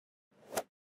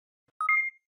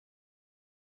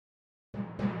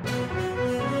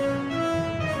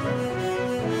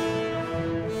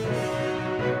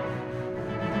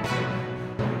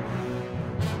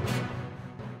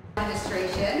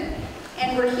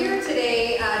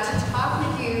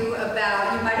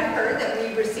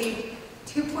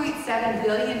$7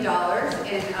 billion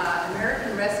in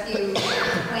American Rescue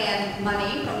Plan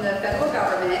money from the federal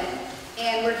government.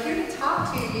 And we're here to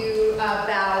talk to you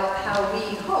about how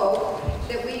we hope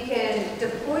that we can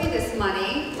deploy this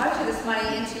money, much of this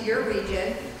money, into your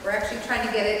region. We're actually trying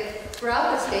to get it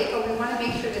throughout the state, but we want to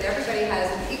make sure that everybody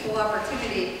has an equal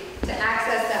opportunity to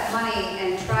access that money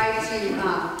and try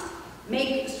to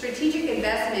make strategic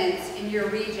investments in your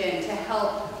region to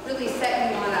help really set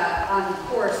you on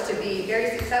course to be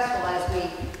very successful as we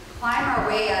climb our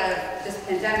way out of this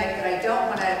pandemic that I don't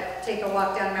want to take a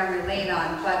walk down memory lane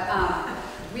on. But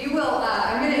we will,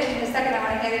 I'm going to, in a second, I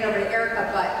want to hand it over to Erica,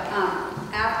 but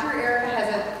after Erica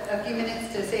has a few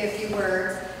minutes to say a few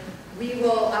words,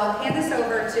 I'll hand this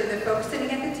over to the folks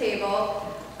sitting at the table.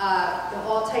 They'll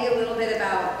all tell you a little bit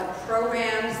about the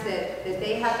programs that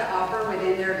they have to offer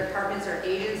within their departments or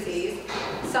agencies.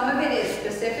 Some of it is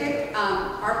specific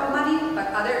ARPA money, but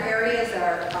other areas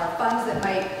are funds that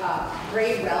might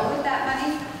grade well with that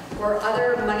money, or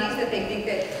other monies that they think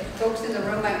that folks in the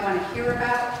room might want to hear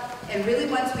about. And really,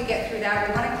 once we get through that,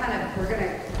 we're going to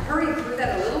hurry through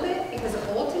that a little bit, because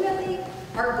ultimately,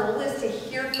 our goal is to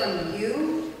hear from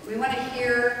you. We want to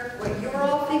hear what you're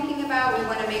all thinking about. We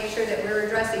want to make sure that we're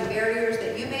addressing barriers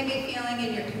that you may be feeling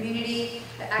in your community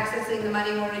to accessing the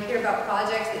money. We want to hear about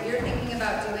projects that you're thinking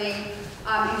about doing,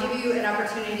 and give you an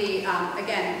opportunity.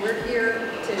 Again, we're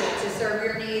here to serve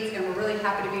your needs, and we're really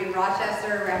happy to be in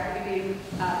Rochester. We're happy to be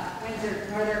in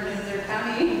northern Windsor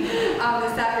County.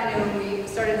 This afternoon, we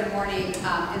started the morning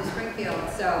in Springfield.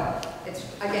 So it's,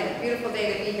 again, a beautiful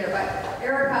day to be here. But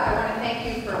Erica, I want to thank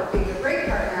you for being a great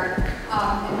partner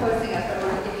in hosting us, but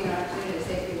I want to give you an opportunity to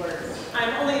say a few words.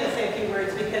 I'm only going to say a few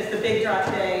words because the big draw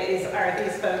today are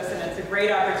these folks, and it's a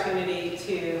great opportunity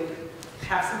to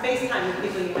have some FaceTime with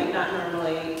people you might not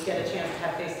normally get a chance to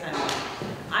have FaceTime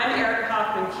with. I'm Erica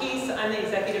Hoffman-Keese. I'm the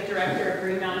Executive Director of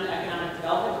Green Mountain Economic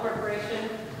Development Corporation.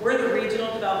 We're the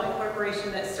regional development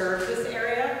corporation that serves this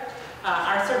area.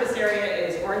 Our service area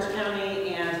is Orange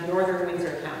County and northern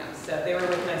Windsor County. So they were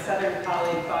with my southern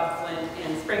colleague, Bob Flint,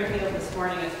 in Springfield this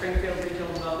morning at Springfield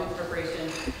Regional Development Corporation.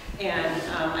 And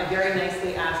I very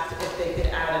nicely asked if they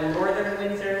could add a northern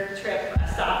Windsor trip, a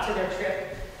stop to their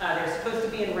trip. They're supposed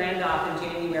to be in Randolph in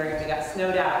January. We got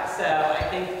snowed out. So I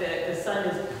think that the sun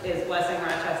is blessing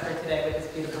Rochester today with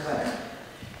this beautiful weather.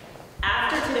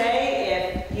 After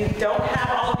today, if you don't have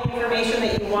all of the information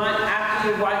that you want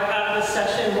after you walk out of the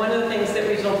session, one of the things that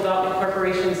regional development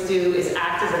corporations do is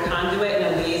act as a conduit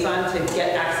and a liaison to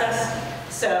get access.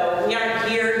 So we aren't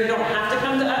here, you don't have to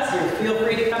come to us, you feel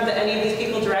free to come to any of these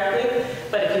people directly,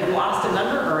 but if you've lost a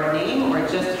number or a name or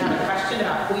just have a question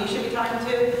about who you should be talking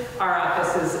to, our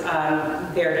office is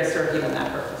there to serve you in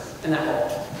that purpose, in that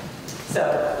role.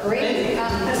 So, great.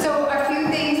 So a few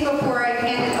things before I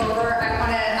hand it over. I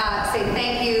want to say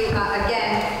thank you.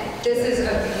 Again, this is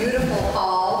a beautiful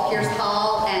hall, Pierce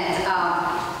Hall, and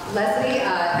Leslie,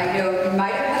 I know you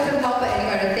might have had some help, but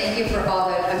anyway, thank you for all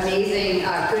the amazing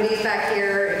goodies back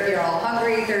here. If you're all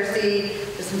hungry, thirsty,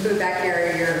 there's some food back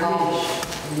here. You're all.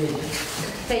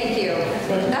 Thank you.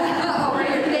 Over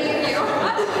here, thank you.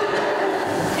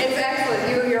 It's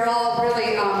excellent. You're all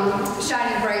really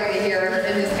shining brightly here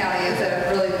in this county. It's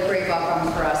a really great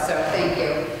welcome for us, so thank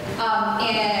you.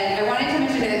 And I wanted to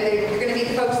mention that you're going to meet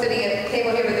the folks sitting at the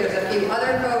table here, but there's a few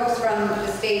other folks from the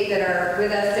state that are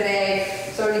with us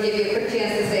today. So to give you a quick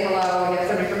chance to say hello, we have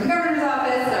somebody from the governor's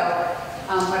office, so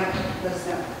why don't you let us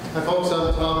know. Hi folks,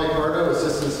 I'm Tom McMurdo,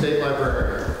 Assistant State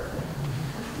Librarian.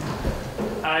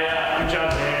 Hi, I'm John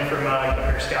Mann from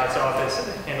Governor Scott's office.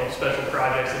 I handle special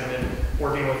projects and been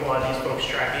working with a lot of these folks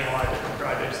tracking a lot of different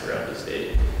projects throughout the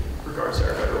state in regards to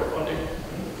our federal funding.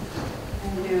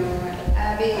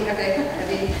 Abby, okay,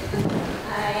 Abby.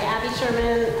 Hi, Abby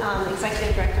Sherman,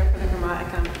 Executive Director for the Vermont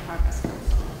Economic Progress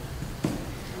Council.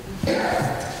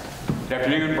 Good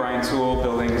afternoon, Brian Sewell,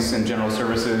 Buildings and General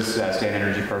Services, State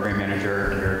Energy Program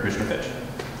Manager under Commissioner Fitch.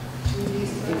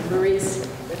 Maurice,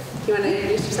 you want to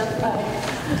introduce yourself?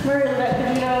 Marie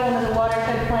Levette-Pedito, one of the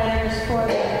watershed planners for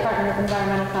the Department of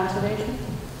Environmental Conservation.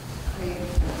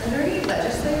 Are there any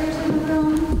legislators in the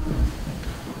room?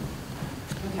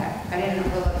 Okay, I didn't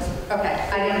know. Okay,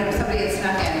 I didn't know somebody had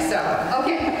snuck in. So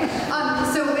okay.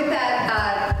 So with that,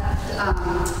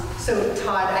 so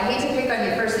Todd, I hate to pick on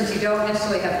you first since you don't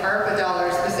necessarily have ARPA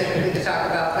dollars specifically to talk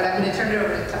about, but I'm going to turn it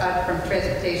over to Todd from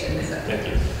Transportation. So. Thank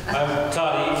you. I'm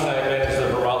Todd Eaton. I manage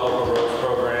the Vermont Local Roads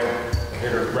Program. I'm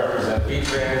here to represent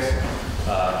V-Trans.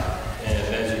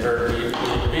 And as you heard,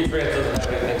 V-Trans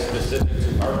doesn't have anything specific to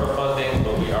ARPA funding,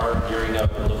 but we are gearing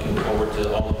up and looking forward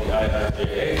to all of the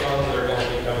IIJA funds that are going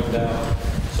to be coming down.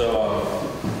 So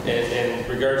in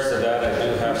regards to that, I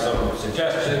do have some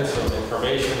suggestions, some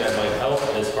information that might help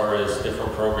as far as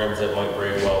different programs that might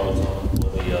break well with some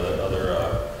of the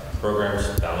other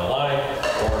programs down the line,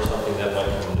 or something that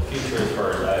might come in the future as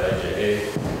far as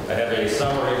IIJA. I have a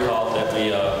summary called that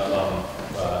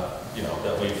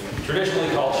we've traditionally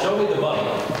called "Show Me the Money,"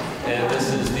 and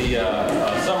this is the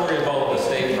summary of all of the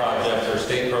state projects or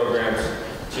state programs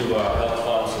to help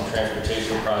fund some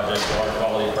transportation projects, water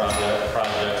quality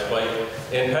projects, bike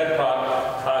and ped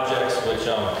projects, which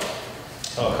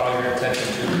I'll call your attention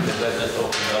to because that just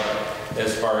opened up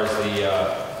as far as the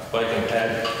bike and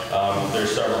ped.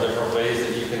 There's several different ways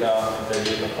that you can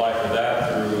apply for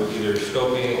that through either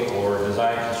scoping or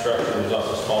design construction. There's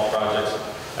also small projects.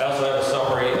 I also have a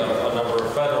summary of a number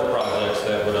of federal projects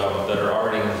that would that are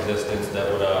already in existence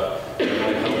that would help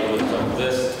you with some of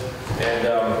this. And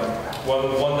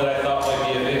one that I thought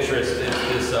might be of interest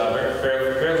is this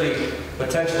fairly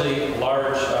potentially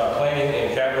large planning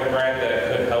and capital grant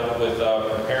that could help with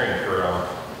preparing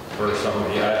for some of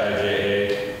the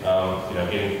IIJA,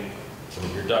 getting some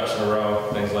of your ducks in a row,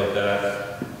 things like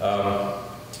that.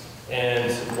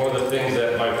 And one of the things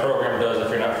that my program does, if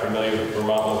you're not familiar with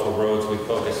Vermont Local Roads, we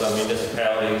focus on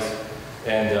municipalities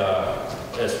and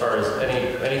as far as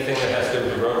anything that has to do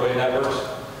with the roadway networks.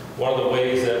 One of the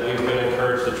ways that we've been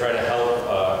encouraged to try to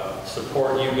help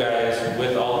support you guys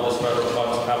with all of this federal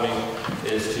funds coming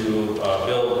is to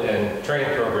build and train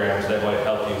programs that might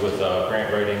help you with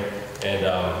grant writing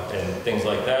and things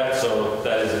like that. So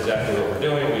that is exactly what we're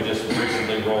doing. We just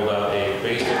recently rolled out a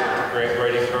basic grant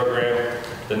writing program.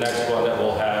 The next one that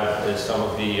we'll have is some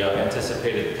of the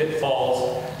anticipated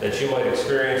pitfalls that you might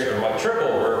experience or might trip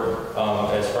over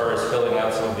as far as filling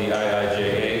out some of the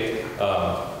IIJA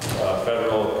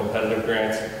federal competitive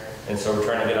grants. And so we're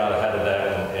trying to get out ahead of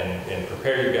that and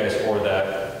prepare you guys for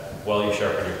that while you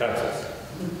sharpen your pencils.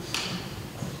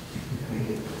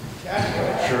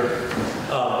 Sure.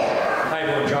 Hi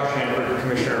everyone, Josh Hanford,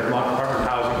 Commissioner of Vermont Department of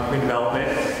Housing and Community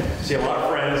Development. See a lot of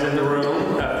friends in the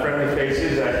room, friendly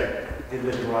faces. I did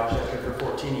live in Rochester for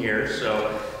 14 years,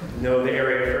 so know the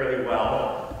area fairly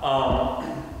well.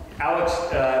 Alex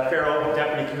Farrell,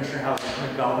 Deputy Commissioner of Housing and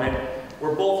Community Development.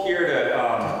 We're both here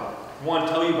to, one,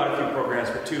 tell you about a few programs,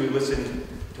 but two, listen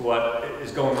to what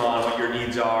is going on, what your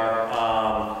needs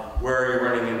are, where you're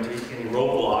running into any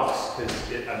roadblocks,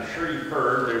 because I'm sure you've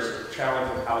heard there's a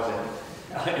challenge with housing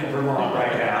in Vermont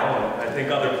right now, and I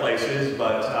think other places,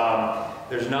 but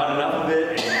there's not enough of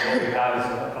it, and what we have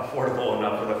isn't affordable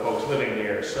enough for the folks living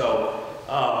here. So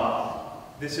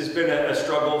this has been a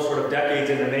struggle, sort of decades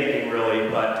in the making, really,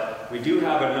 but we do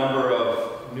have a number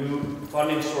of new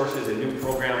funding sources and new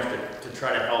programs to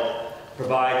try to help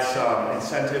provide some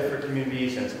incentive for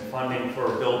communities and some funding for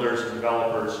builders and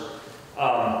developers.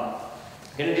 I'm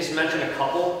going to just mention a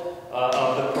couple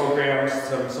of the programs,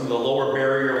 some of the lower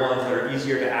barrier ones that are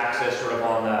easier to access sort of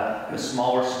on the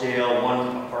smaller scale,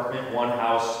 one apartment, one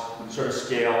house sort of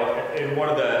scale. And one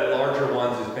of the larger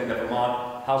ones has been the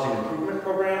Vermont Housing Improvement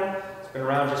Program. It's been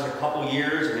around just a couple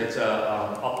years, and it's a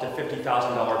up to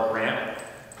 $50,000 grant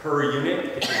per unit.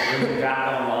 It's bringing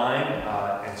back online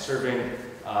and serving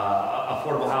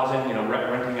affordable housing,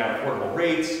 renting at affordable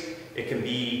rates. It can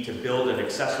be to build an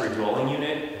accessory dwelling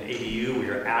unit, an ADU, where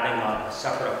you're adding on a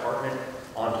separate apartment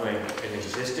onto an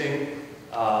existing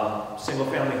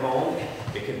single-family home.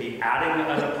 It can be adding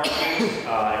an apartment. It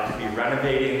can be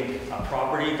renovating a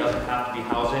property. It doesn't have to be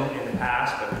housing in the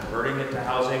past, but converting it to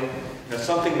housing.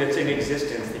 Something that's in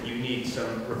existence that you need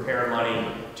some repair money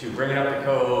to bring it up to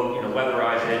code,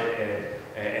 weatherize it,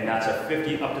 and that's a up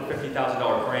to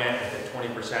 $50,000 grant with a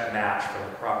 20% match for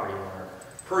the property owner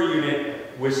per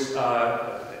unit, with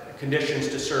conditions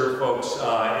to serve folks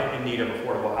in need of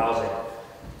affordable housing.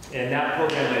 And that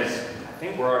program is, I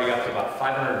think we're already up to about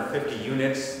 550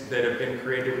 units that have been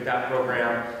created with that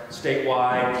program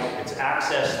statewide. It's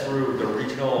accessed through the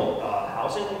regional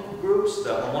housing groups, the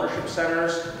homeownership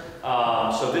centers.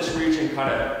 So this region kind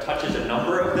of touches a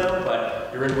number of them, but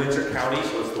you're in Windsor County,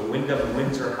 so it's the Wyndham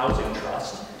Windsor Housing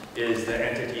Trust is the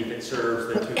entity that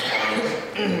serves the two counties.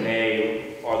 And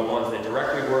they are the ones that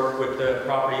directly work with the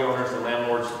property owners, the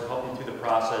landlords, to help them through the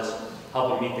process,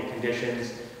 help them meet the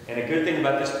conditions. And a good thing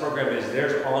about this program is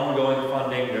there's ongoing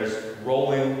funding, there's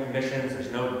rolling missions,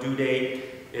 there's no due date.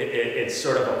 It's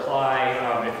sort of apply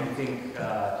if you think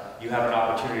you have an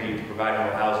opportunity to provide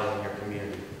more housing in your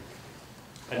community.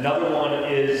 Another one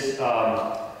is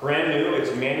brand new.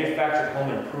 It's Manufactured Home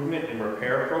Improvement and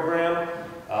Repair Program.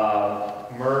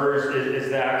 MERS is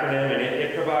the acronym, and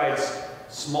it provides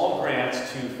small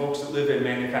grants to folks that live in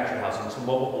manufactured housing, so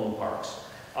mobile home parks.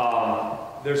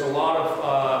 There's a lot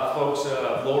of folks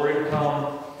of lower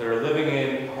income that are living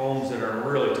in homes that are in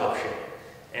really tough shape.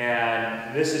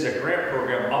 And this is a grant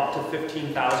program up to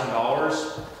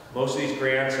 $15,000. Most of these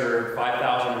grants are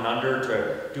 $5,000 and under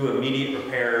to do immediate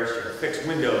repairs, to fix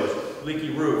windows, leaky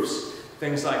roofs,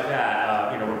 things like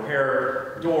that.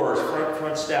 Repair doors,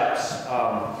 front steps.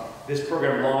 This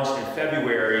program launched in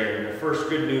February, and the first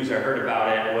good news I heard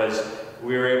about it was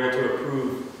we were able to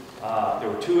approve. There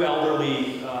were 2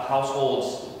 elderly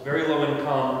households, very low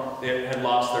income, that had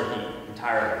lost their heat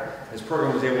entirely. This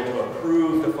program was able to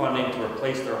approve the funding to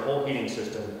replace their whole heating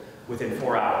system within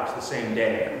 4 hours, the same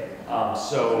day.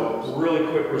 So really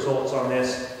quick results on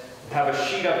this. We have a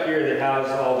sheet up here that has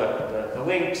all the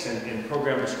links and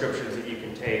program descriptions that you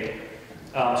can take.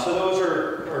 So those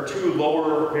are 2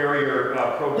 lower barrier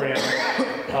programs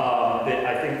that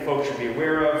I think folks should be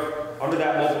aware of. Under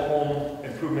that mobile home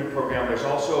improvement program, there's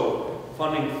also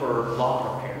funding for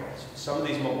lot repairs. Some of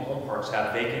these mobile home parks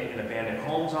have vacant and abandoned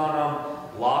homes on them,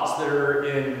 lots that are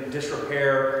in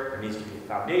disrepair. There needs to be a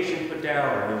foundation put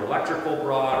down, or new electrical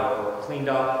brought, or cleaned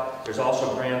up. There's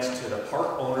also grants to the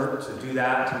park owner to do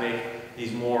that, to make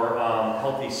these more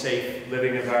healthy, safe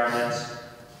living environments,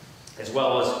 as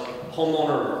well as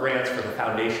homeowner grants for the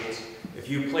foundations. If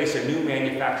you place a new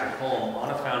manufactured home on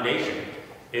a foundation,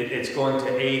 it's going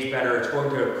to age better, it's going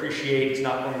to appreciate, it's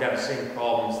not going to have the same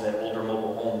problems that older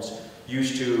mobile homes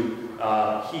used to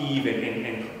heave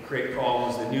and create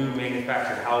problems. The new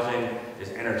manufactured housing is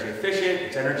energy efficient,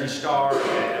 it's Energy Star,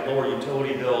 and lower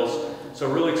utility bills.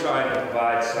 So really trying to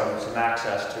provide some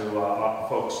access to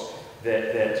folks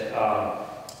that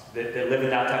live in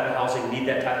that type of housing, need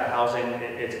that type of housing.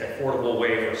 It's an affordable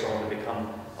way for someone to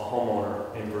become a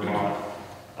homeowner in Vermont.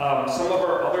 Some of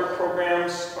our other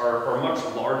programs are much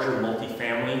larger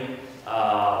multifamily,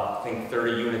 I think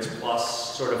 30 units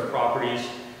plus sort of properties,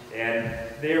 and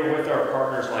they are with our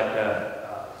partners like the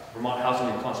Vermont Housing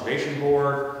and Conservation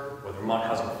Board, or the Vermont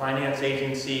Housing Finance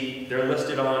Agency. They're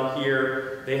listed on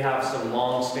here. They have some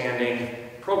long-standing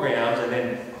programs, and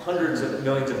then hundreds of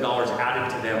millions of dollars added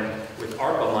to them with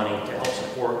ARPA money to help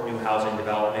support new housing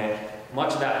development.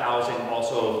 Much of that housing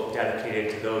also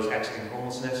dedicated to those exiting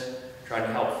homelessness, trying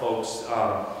to help folks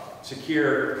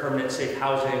secure permanent safe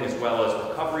housing as well as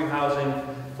recovery housing,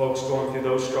 folks going through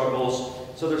those struggles.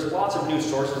 So there's lots of new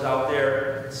sources out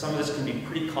there. Some of this can be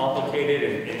pretty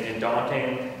complicated and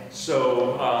daunting.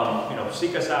 So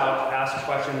seek us out, ask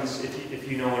questions if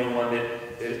you know anyone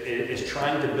that is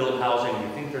trying to build housing. You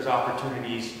think there's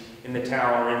opportunities in the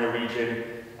town or in the region.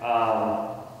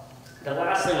 The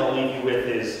last thing I'll leave you with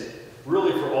is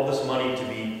really for all this money to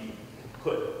be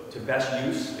put to best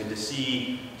use and to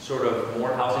see sort of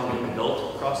more housing being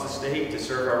built across the state to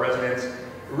serve our residents. It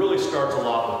really starts a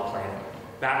lot with planning.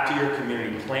 Back to your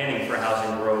community, planning for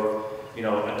housing growth,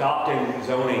 adopting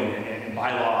zoning and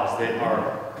bylaws that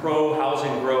are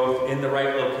pro-housing growth in the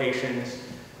right locations,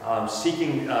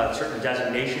 seeking certain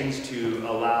designations to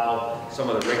allow some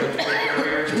of the regulatory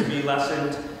barriers to be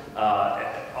lessened,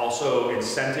 also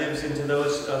incentives into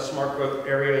those smart growth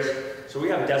areas. So we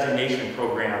have designation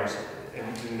programs,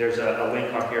 and there's a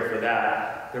link on here for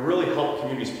that really help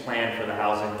communities plan for the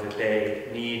housing that they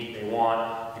need, they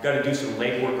want. You've got to do some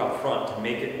legwork up front to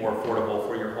make it more affordable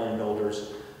for your home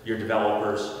builders, your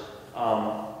developers.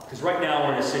 Because right now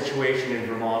we're in a situation in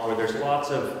Vermont where there's lots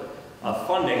of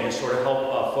funding to sort of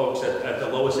help folks at the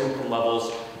lowest income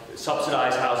levels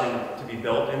subsidize housing to be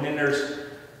built. And then there's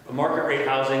a market rate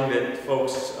housing that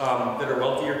folks that are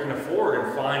wealthier can afford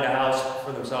and find a house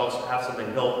for themselves, have something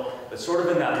built. But sort of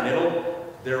in that middle,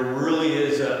 there really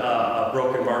is a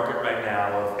broken market right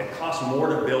now. It costs more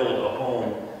to build a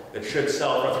home that should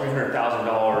sell for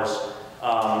 $300,000.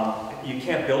 You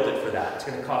can't build it for that. It's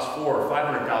going to cost $400,000 or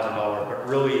 $500,000, but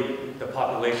really the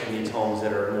population needs homes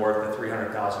that are more of the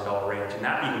 $300,000 range, and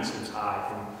that even seems high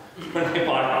from when I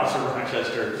bought a house in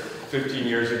Rochester 15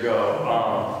 years ago.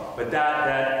 But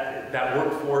that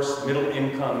workforce, middle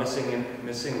income, missing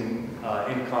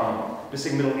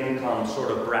middle income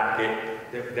sort of bracket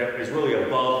that is really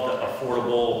above the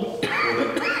affordable,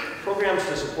 where the programs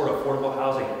to support affordable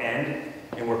housing end,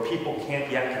 and where people can't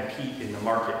yet compete in the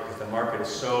market because the market is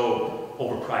so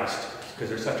overpriced because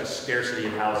there's such a scarcity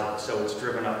in housing, so it's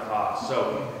driven up costs.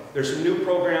 So there's some new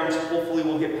programs, hopefully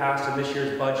we'll get passed in this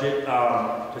year's budget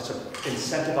to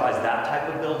incentivize that type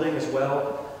of building as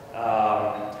well.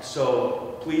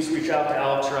 So please reach out to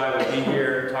Alex or I. We'll be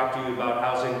here, talk to you about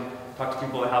housing, talk to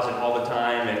people about housing all the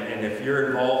time, and if you're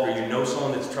involved or you know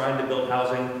someone that's trying to build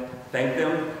housing, thank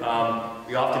them.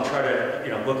 We often try to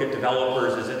look at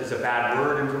developers as a bad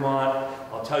word in Vermont.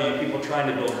 I'll tell you, people trying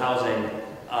to build housing,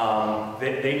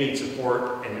 they need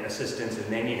support and assistance, and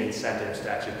they need incentives to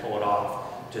actually pull it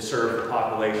off to serve the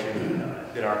population and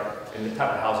the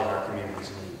type of housing our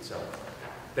communities need. So,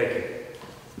 thank you.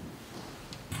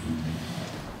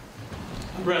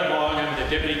 Brett Long, I'm the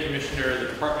Deputy Commissioner of the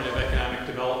Department of Economic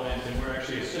Development, and we're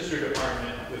actually a sister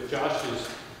department with Josh's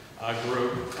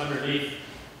group underneath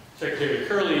Secretary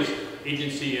Curley's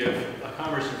Agency of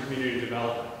Commerce and Community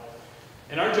Development.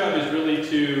 And our job is really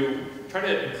to try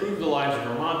to improve the lives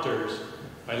of Vermonters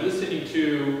by listening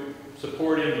to,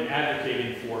 supporting, and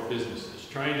advocating for businesses,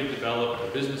 trying to develop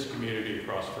a business community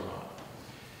across Vermont.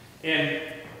 And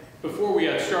before we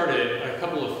got started, a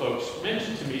couple of folks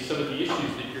mentioned to me some of the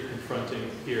issues that you're confronting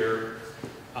here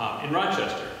in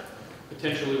Rochester.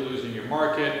 Potentially losing your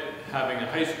market, having a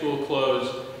high school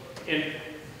close. And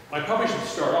I probably should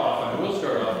start off, and I will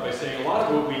start off by saying a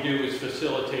lot of what we do is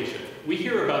facilitation. We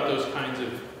hear about those kinds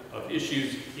of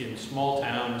issues in small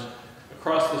towns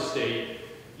across the state.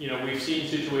 You know, we've seen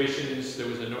situations, there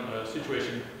was a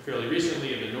situation fairly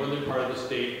recently in the northern part of the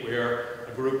state where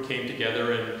a group came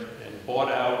together and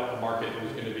bought out a market that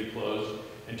was going to be closed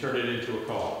and turned it into a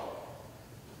call.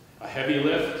 A heavy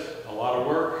lift, a lot of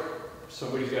work,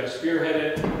 somebody's got to spearhead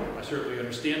it. I certainly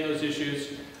understand those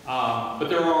issues, but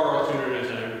there are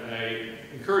alternatives, and I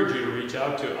encourage you to reach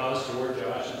out to us or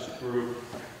Josh's group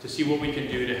to see what we can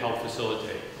do to help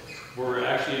facilitate. We're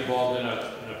actually involved in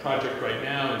a project right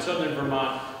now in southern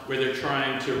Vermont where they're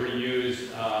trying to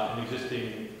reuse an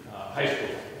existing high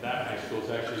school. That high school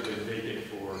has actually been vacant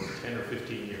for 10 or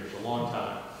 15 years, a long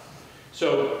time.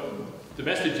 So the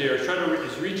message there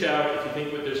is reach out if you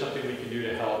think that there's something we can do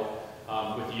to help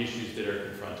with the issues that are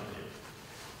confronting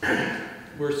you.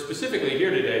 We're specifically here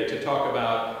today to talk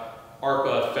about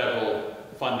ARPA federal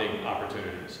funding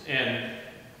opportunities. And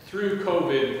through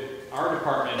COVID, our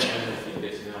department has, I think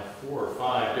it's now 4 or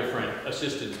 5 different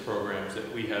assistance programs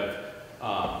that we have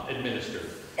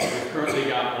administered. We've currently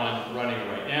got one running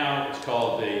right now. It's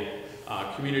called the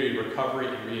Community Recovery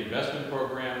and Reinvestment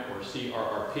Program, or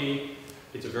CRRP.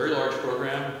 It's a very large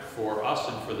program for us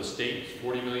and for the state. It's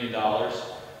 $40 million.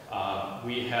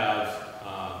 We have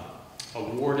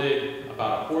awarded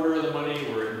about a quarter of the money.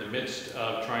 We're in the midst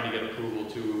of trying to get approval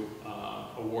to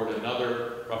award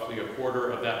another, roughly a quarter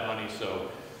of that money.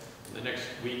 So in the next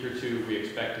week or two, we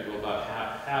expect to go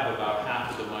have about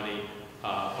half of the money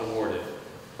awarded.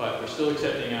 But we're still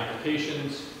accepting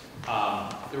applications.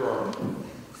 There are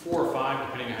 4 or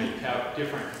 5, depending on how you count,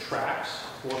 different tracks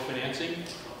for financing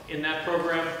in that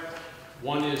program.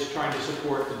 One is trying to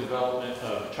support the development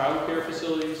of child care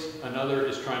facilities. Another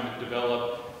is trying to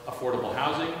develop affordable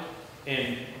housing.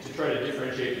 And to try to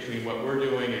differentiate between what we're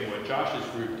doing and what Josh's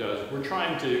group does, we're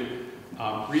trying to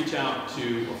reach out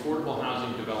to affordable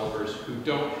housing developers who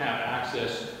don't have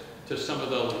access to some of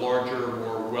the larger,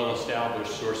 more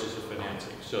well-established sources of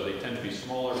financing. So they tend to be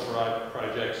smaller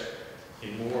projects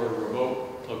in more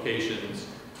remote locations.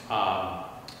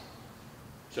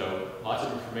 So lots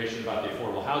of information about the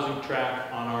affordable housing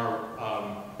track on our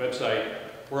website.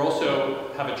 We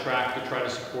also have a track to try to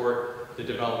support the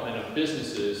development of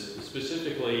businesses,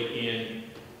 specifically in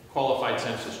qualified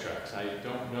census tracts. I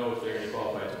don't know if there are any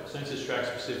qualified census tracts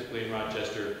specifically in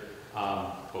Rochester,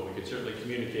 but we could certainly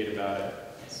communicate about it.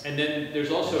 And then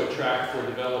there's also a track for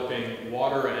developing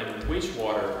water and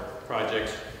wastewater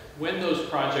projects when those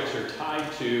projects are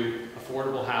tied to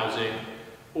affordable housing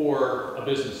or a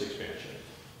business expansion.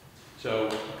 So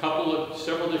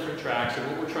several different tracks, and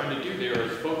what we're trying to do there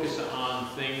is focus on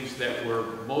things that were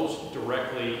most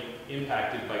directly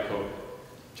impacted by COVID.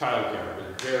 Childcare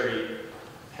was very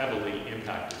heavily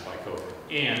impacted by COVID.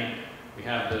 And we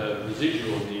have the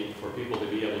residual need for people to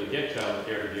be able to get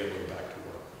childcare to be able to go back to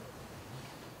work.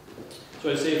 So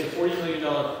I'd say it's a $40 million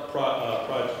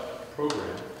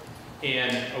program,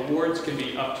 and awards can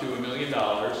be up to $1 million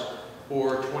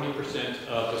or 20%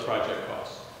 of the project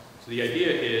cost. So the idea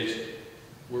is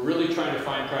we're really trying to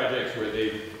find projects where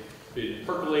they've been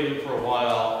percolating for a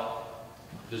while.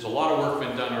 There's a lot of work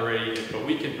been done already, but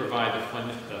we can provide the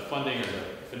funding or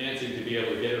the financing to be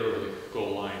able to get it over the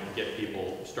goal line and get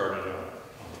people started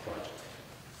on the project.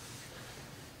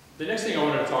 The next thing I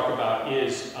wanted to talk about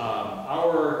is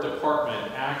our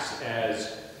department acts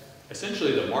as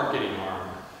essentially the marketing arm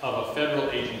of a federal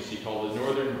agency called the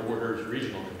Northern Borders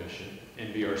Regional Commission,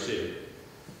 NBRC,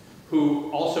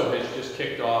 who also has just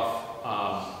kicked off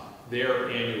their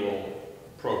annual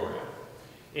program.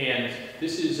 And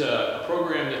this is a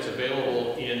program that's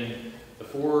available in the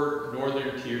 4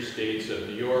 northern tier states of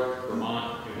New York,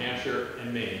 Vermont, New Hampshire,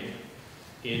 and Maine.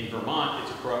 In Vermont,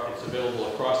 it's available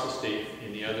across the state.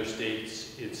 In the other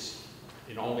states, it's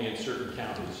only in certain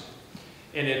counties.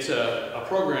 And it's a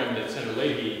program that Senator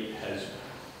Leahy has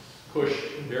pushed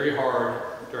very hard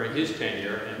during his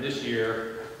tenure, and this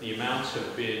year the amounts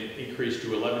have been increased to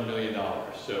 $11 million.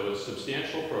 So a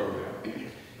substantial program.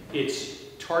 It's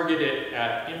targeted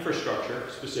at infrastructure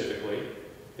specifically,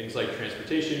 things like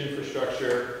transportation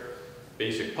infrastructure,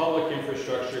 basic public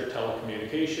infrastructure,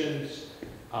 telecommunications,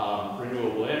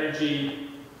 renewable energy,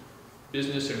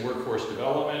 business and workforce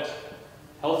development,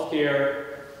 healthcare,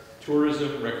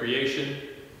 tourism, recreation,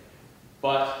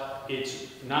 but it's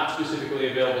not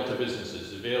specifically available to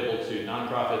businesses, available to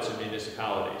nonprofits and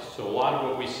municipalities. So a lot of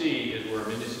what we see is where a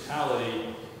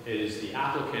municipality is the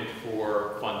applicant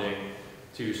for funding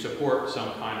to support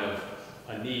some kind of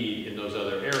a need in those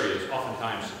other areas,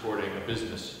 oftentimes supporting a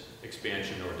business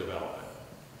expansion or development.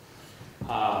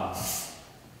 I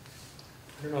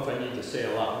don't know if I need to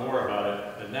say a lot more about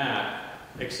it than that,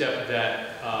 except that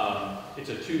it's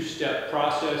a two-step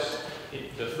process.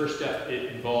 The first step,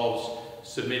 it involves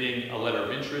submitting a letter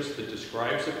of interest that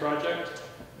describes the project,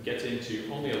 gets into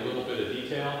only a little bit of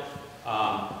detail.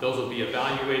 Those will be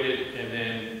evaluated, and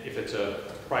then if it's a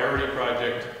priority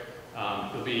project,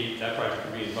 that project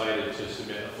will be invited to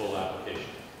submit a full application.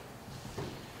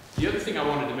 The other thing I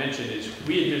wanted to mention is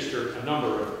we administer a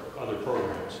number of other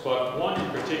programs, but one in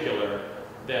particular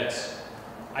that's,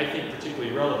 I think,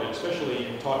 particularly relevant, especially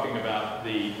in talking about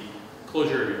the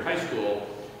closure of your high school,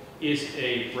 is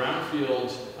a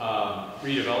brownfield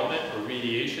redevelopment or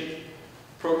remediation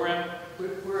program.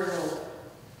 We're enrolled.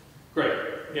 Great.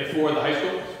 Yeah, for the high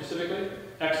school specifically?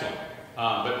 Excellent.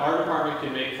 But our department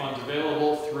can make funds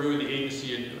available through the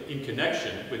agency in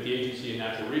connection with the Agency of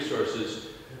Natural Resources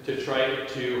to try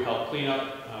to help clean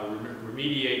up,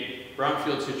 remediate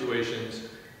brownfield situations.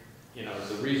 You know,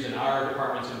 the reason our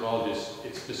department's involved is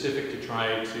it's specific to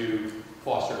try to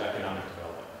foster economic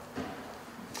development.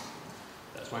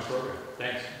 That's my program.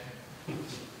 Thanks.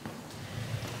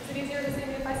 Is it easier to see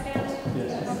me if I stand?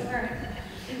 Yes. Okay, all right.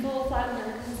 In full flat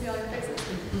here, I can see all your faces.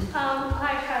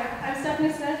 Hi, I'm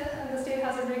Stephanie Smith. I'm the State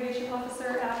Hazard Mitigation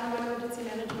Officer at Home Emergency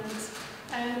Management.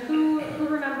 And who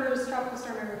remembers Tropical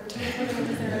Storm Area?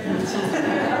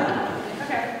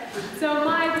 Okay, so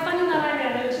the funding that I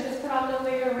manage is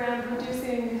predominantly around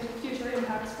reducing future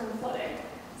impacts from flooding.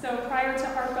 So prior to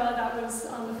ARPA, that was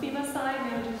on the FEMA side,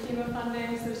 managing FEMA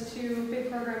funding. So there's two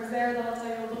big programs there that I'll tell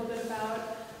you a little bit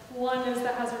about. One is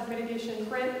the Hazard Mitigation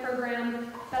Grant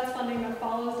Program. That's funding that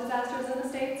follows disasters in the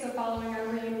state. So following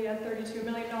Irene, we had $32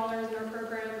 million in our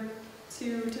program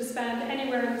to spend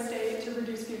anywhere in the state to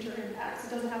reduce future impacts.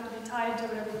 It doesn't have to be tied to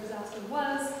whatever the disaster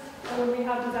was. But when we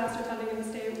have disaster funding in the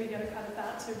state, we get a cut of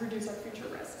that to reduce our future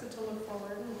risks and to look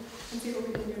forward and see what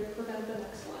we can do to prevent the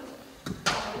next one.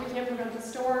 We can't prevent the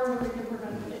storm, but we can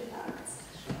prevent the impacts.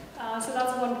 So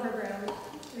that's one program.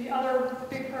 The other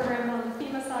big program on the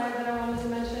FEMA side that I wanted to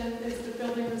mention is the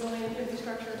Building Resilient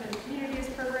Infrastructure and Communities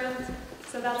program.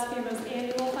 So that's FEMA's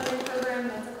annual funding program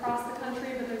that's across the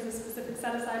country, but there's a specific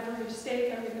set aside for each state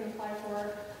that we can apply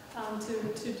for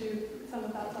to do some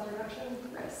of that flood reduction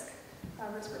risk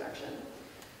reduction.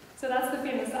 So that's the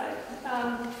FEMA side.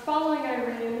 Following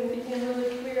Irene, it became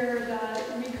really clear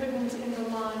that we couldn't, in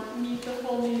Vermont, meet the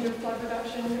full need of flood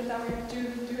reduction, that we were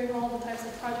doing all the types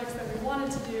of projects that we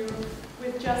wanted to do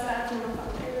with just that FEMA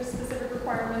funding. There's specific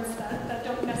requirements that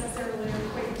don't necessarily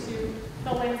equate to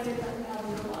the landscape that we have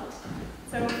in Vermont.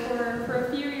 So for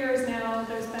a few years now,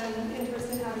 there's been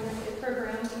interest in having a state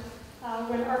program.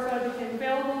 When ARPA became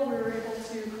available, we were able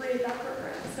to create that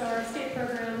program. So our state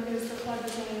program is the Flood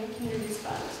Resilient Communities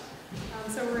Fund.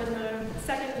 So we're in the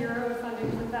second year of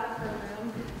funding for that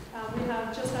program. We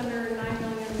have just under $9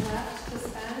 million left to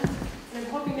spend, and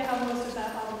I'm hoping to have most of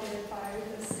that obligated by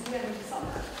the end of the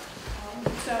summer.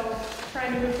 So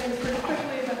trying to move things pretty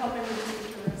quickly, but helping reduce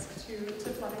future risk to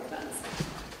flooding events.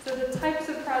 So the types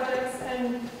of projects,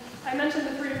 and I mentioned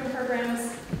the 3 different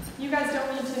programs. You guys don't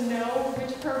need to know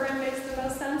which program makes the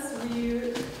most sense.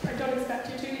 I don't expect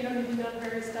you to. You don't need to know the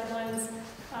various deadlines.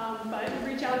 But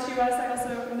reach out to us. I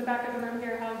also, in the back of the room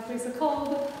here, have Lisa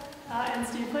Kolb and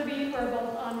Steve Libby, who are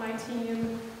both on my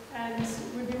team, and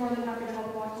we'd be more than happy to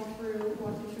help walk you through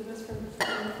this from the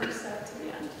first step to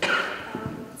the end.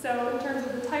 So in terms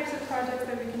of the types of projects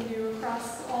that we can do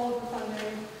across all of the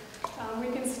funding,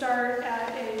 we can start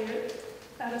at a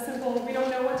simple, we don't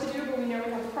know what to do, but we know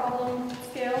we have a problem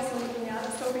scale, so looking at a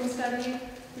scoping study.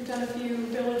 We've done a few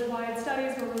village-wide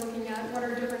studies where we're looking at what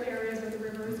are different areas where the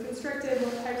river is constricted,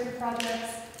 what types of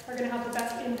projects are going to have the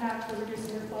best impact for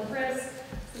reducing your flood risk,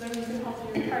 so then we can help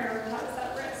you prioritize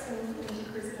that risk and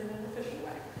decrease it in an efficient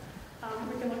way.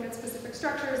 We can look at specific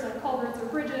structures like culverts or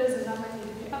bridges, and that might need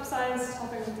to be upsized,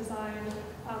 helping with design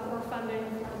or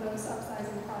funding for those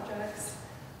upsizing projects.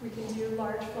 We can do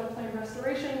large floodplain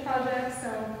restoration projects,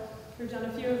 so we've done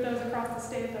a few of those across the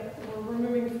state that we're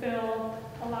removing fill,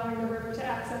 allowing the river to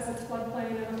access its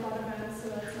floodplain in a flood event so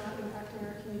that it's not impacting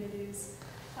our communities.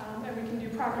 And we can do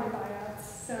property buyouts.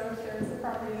 So if there's a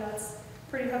property that's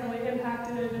pretty heavily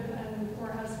impacted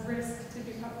or has risk to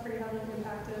become pretty heavily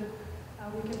impacted,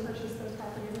 we can purchase those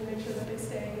properties and make sure that they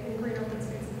stay in green open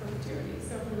space in perpetuity.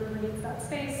 So if the river needs that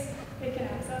space, it can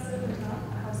access it. There's not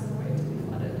a house in the way to be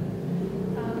flooded.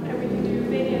 And we can do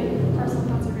vacant parcel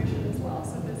conservation as well.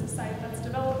 So if there's a site that's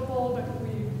developable, but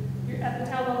at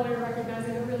the town level, you're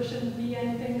recognizing there really shouldn't be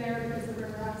anything there because the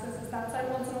river accesses that site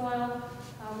once in a while,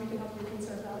 we can help you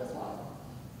conserve that as well.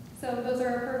 So those are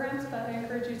our programs, but I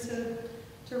encourage you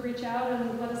to reach out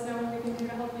and let us know what we can do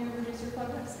to help you reduce your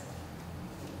flood risk.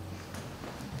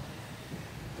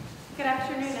 Good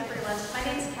afternoon, everyone. My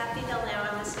name is Kathy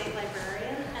Delnau. I'm the state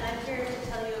librarian, and I'm here to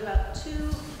tell you about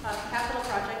two capital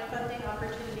project funding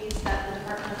opportunities that the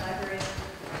Department of Libraries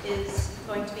is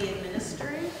going to be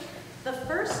administering. The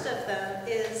first of them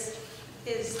is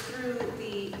through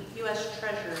the U.S.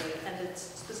 Treasury, and it's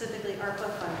specifically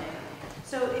ARPA funding.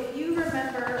 So if you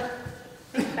remember,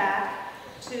 think back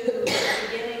to the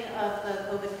beginning of the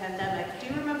COVID pandemic, do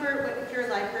you remember if your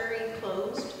library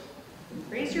closed?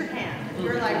 Raise your hand if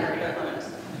your library closed.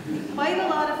 Quite a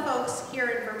lot of folks here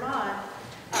in Vermont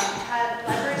had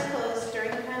libraries closed during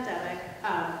the pandemic,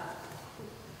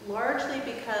 largely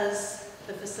because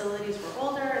the facilities were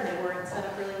older and they weren't set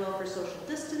up really well for social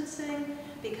distancing,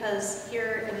 because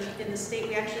here in the state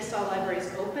we actually saw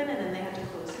libraries open and then they had to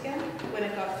close again when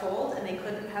it got cold and they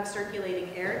couldn't have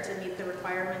circulating air to meet the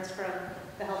requirements from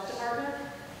the health department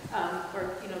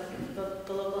or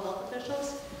the local health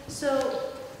officials.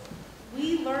 So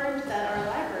we learned that our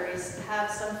libraries have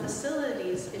some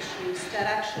facilities issues that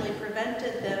actually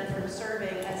prevented them from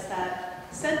serving as that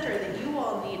center that you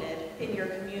all needed in your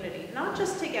community. Not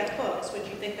just to get books, which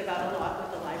you think about a lot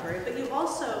with the library, but you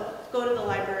also go to the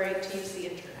library to use the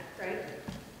internet, right?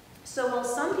 So while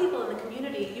some people in the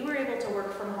community, you were able to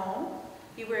work from home,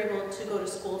 you were able to go to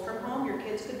school from home, your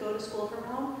kids could go to school from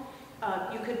home,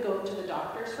 you could go to the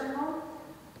doctors from home,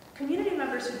 community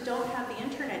members who don't have the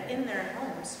internet in their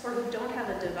homes or who don't have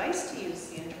a device to use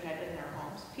the internet in their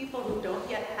homes, people who don't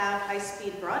yet have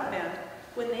high-speed broadband,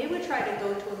 when they would try to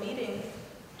go to a meeting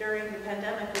during the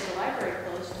pandemic with the library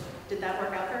closed, did that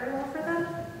work out very well for them?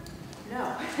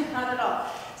 No, not at all.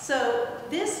 So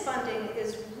this funding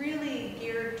is really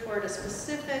geared toward a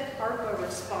specific ARPA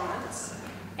response,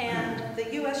 and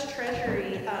the U.S.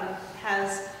 Treasury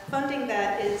has funding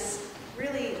that is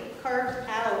really carved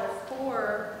out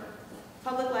for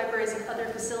public libraries and other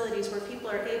facilities where people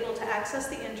are able to access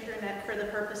the internet for the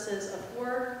purposes of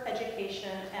work,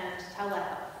 education, and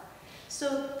telehealth.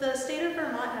 So the state of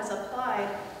Vermont has applied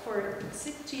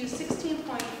to use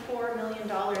 $16.4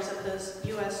 million of those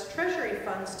U.S. Treasury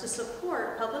funds to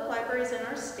support public libraries in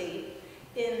our state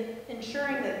in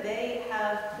ensuring that they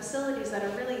have facilities that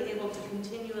are really able to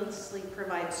continuously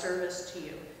provide service to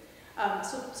you.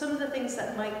 So some of the things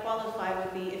that might qualify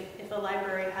would be if a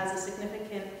library has a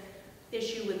significant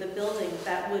issue with the building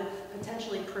that would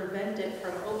potentially prevent it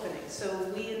from opening. So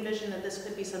we envision that this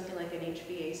could be something like an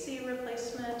HVAC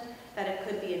replacement, that it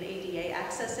could be an ADA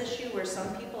access issue where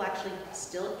some people actually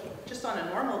still, just on a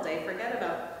normal day, forget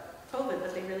about COVID,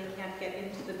 but they really can't get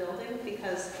into the building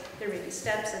because there may be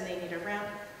steps and they need a ramp.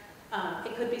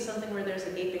 It could be something where there's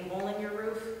a gaping hole in your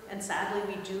roof, and sadly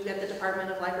we do get the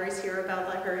Department of Libraries hear about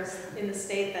libraries in the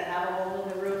state that have a hole in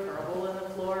the roof or a hole in the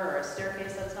floor or a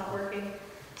staircase that's not working.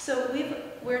 So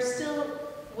we're still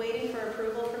waiting for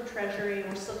approval from Treasury, and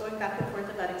we're still going back and forth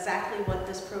about exactly what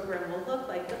this program will look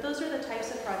like, but those are the types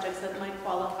of projects that might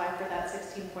qualify for that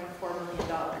 $16.4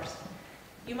 million.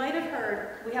 You might have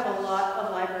heard, we have a lot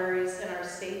of libraries in our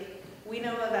state. We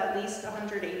know of at least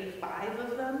 185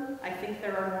 of them. I think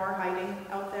there are more hiding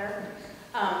out there.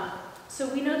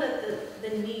 So we know that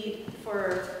the need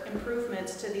for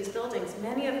improvements to these buildings,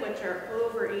 many of which are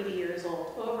over 80 years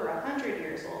old, over 100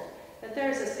 years old, that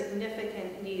there's a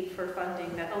significant need for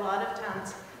funding that a lot of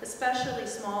towns, especially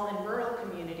small and rural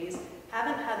communities,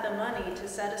 haven't had the money to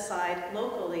set aside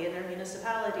locally in their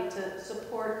municipality to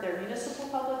support their municipal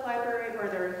public library or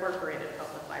their incorporated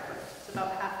public library. It's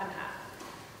about half and half.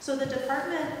 So the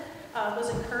department was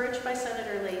encouraged by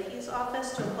Senator Leahy's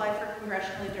office to apply for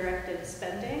congressionally directed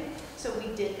spending. So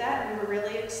we did that, and we were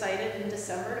really excited in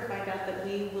December to find out that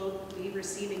we will be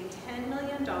receiving $10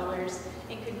 million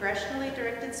in congressionally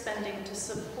directed spending to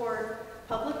support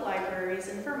public libraries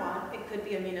in Vermont. It could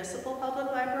be a municipal public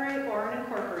library or an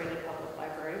incorporated public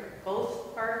library.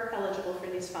 Both are eligible for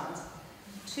these funds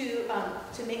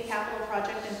to make capital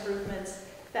project improvements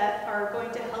that are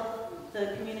going to help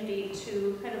the community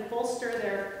to kind of bolster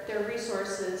their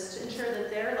resources to ensure that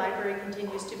their library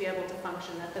continues to be able to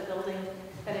function, that the building,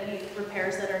 that any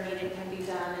repairs that are needed can be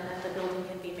done, and that the building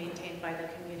can be maintained by the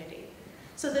community.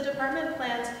 So the department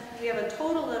plans, we have a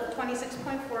total of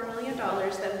 $26.4 million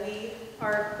that we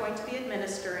are going to be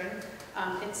administering.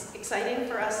 It's exciting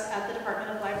for us at the Department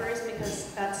of Libraries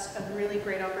because that's a really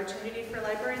great opportunity for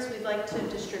libraries. We'd like to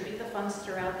distribute the funds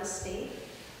throughout the state.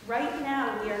 Right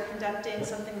now, we are conducting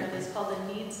something that is called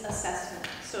a needs assessment.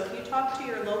 So if you talk to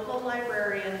your local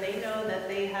librarian, they know that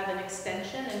they have an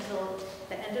extension until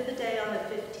the end of the day on the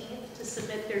 15th to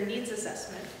submit their needs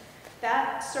assessment.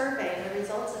 That survey and the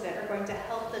results of it are going to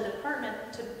help the department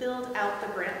to build out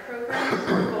the grant program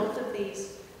for both of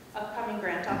these upcoming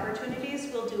grant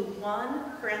opportunities. We'll do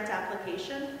one grant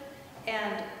application,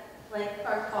 and like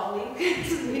our colleague,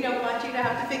 we don't want you to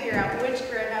have to figure out which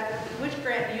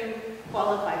grant you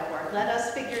qualify for. Let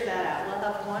us figure that out.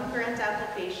 We'll have one grant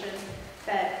application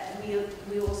that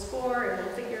we will score, and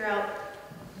we'll figure out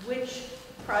which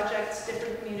projects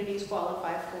different communities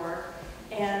qualify for.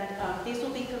 And these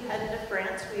will be competitive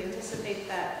grants. We anticipate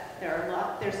that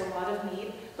there's a lot of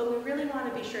need, but we really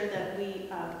want to be sure that we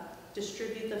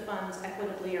distribute the funds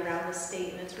equitably around the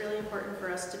state. And it's really important for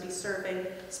us to be serving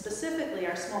specifically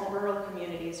our small rural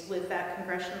communities with that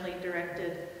congressionally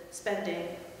directed spending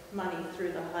money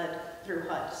through the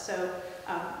HUD. So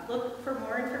look for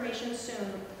more information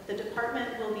soon. The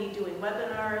department will be doing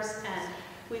webinars, and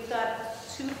we've got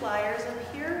 2 flyers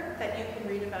up here that you can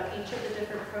read about each of the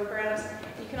different programs.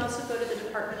 You can also go to the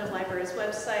Department of Libraries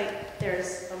website.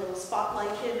 There's a little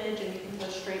spotlight image, and you can go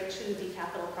straight to the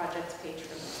capital projects page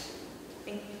from there.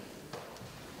 Thank you.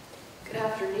 Good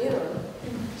afternoon.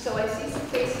 So I see some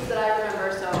faces that I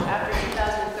remember. So after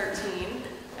 2013,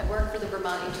 I worked for the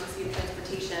Vermont Agency of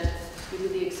Transportation. We do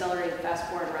the accelerated fast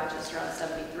forward in Rochester on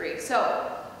 73.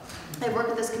 So I've worked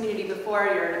with this community before.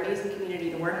 You're an amazing community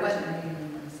to work with.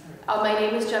 My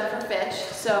name is Jennifer Fitch.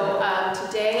 So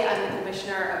today I'm the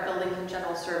Commissioner of Buildings and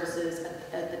General Services.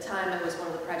 At the time I was one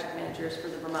of the project managers for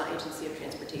the Vermont Agency of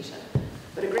Transportation.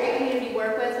 But a great community to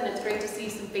work with, and it's great to see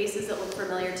some faces that look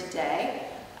familiar today.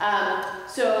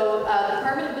 The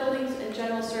Department of Buildings and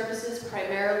General Services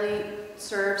primarily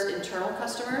serves internal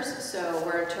customers, so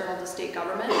we're internal to state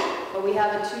government, but we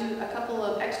have a couple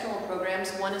of external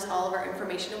programs. One is all of our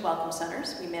information and welcome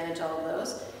centers. We manage all of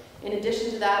those. In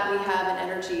addition to that, we have an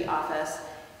energy office.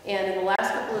 And in the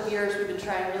last couple of years, we've been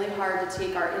trying really hard to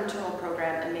take our internal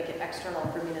program and make it external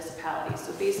for municipalities.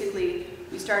 So basically,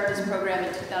 we started this program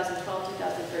in 2012,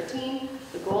 2013.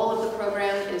 The goal of the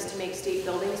program is to make state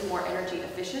buildings more energy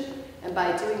efficient. And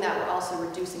by doing that, we're also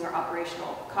reducing our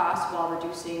operational costs while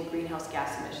reducing greenhouse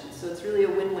gas emissions. So it's really a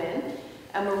win-win.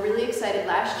 And we're really excited.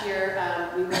 Last year,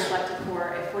 we were selected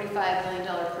for a $45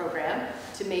 million program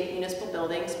to make municipal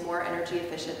buildings more energy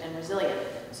efficient and resilient.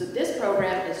 So this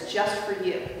program is just for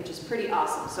you, which is pretty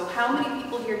awesome. So how many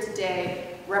people here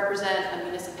today represent a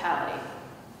municipality?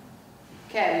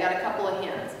 Okay, we got a couple of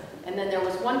hands. And then there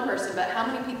was one person, but how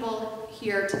many people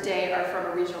here today are from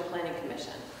a regional planning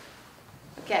commission?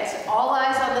 Okay, so all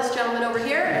eyes on this gentleman over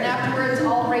here, and afterwards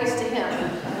all race to him.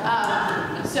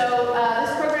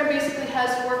 This program basically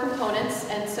has 4 components,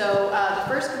 and so the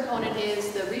first component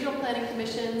is the regional planning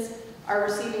commissions are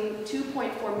receiving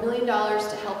 $2.4 million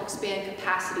to help expand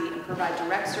capacity and provide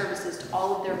direct services to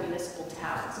all of their municipal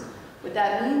towns. What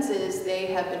that means is they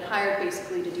have been hired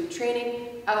basically to do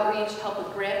training, outreach, help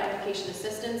with grant application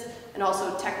assistance, and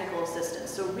also technical assistance.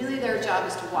 So really their job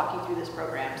is to walk you through this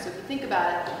program. So if you think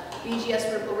about it, BGS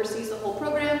Group oversees the whole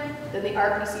program, then the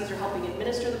RPCs are helping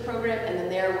administer the program, and then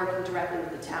they're working directly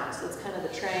with the town. So that's kind of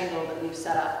the triangle that we've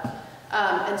set up.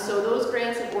 And so those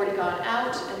grants have already gone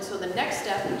out, and so the next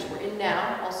step, which we're in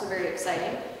now, also very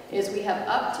exciting, is we have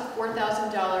up to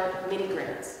 $4,000 mini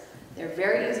grants. They're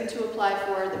very easy to apply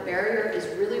for, the barrier is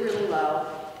really, really low,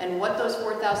 and what those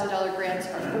 $4,000 grants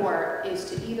are for is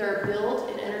to either build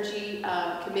an energy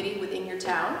committee within your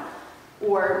town,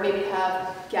 or maybe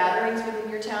have gatherings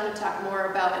within your town to talk more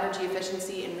about energy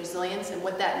efficiency and resilience and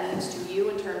what that means to you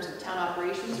in terms of town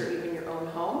operations or even your own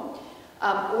home.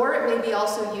 Or it may be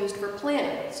also used for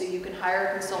planning. So you can hire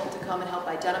a consultant to come and help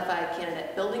identify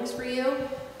candidate buildings for you,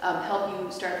 help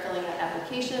you start filling out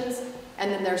applications,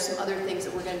 and then there's some other things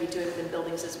that we're going to be doing within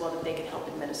buildings as well that they can help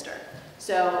administer.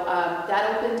 So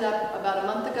that opened up about a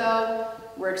month ago.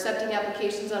 We're accepting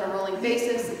applications on a rolling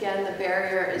basis. Again, the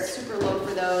barrier is super low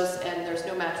for those, and there's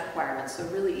no match requirements, so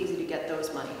really easy to get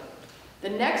those money. The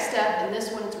next step, and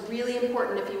this one's really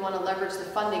important if you want to leverage the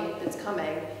funding that's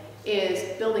coming,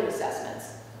 is building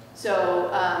assessments. So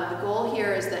the goal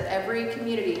here is that every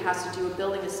community has to do a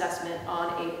building assessment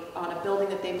on a building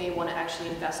that they may want to actually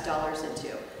invest dollars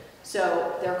into.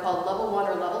 So they're called level 1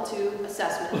 or level 2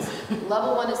 assessments.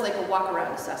 Level 1 is like a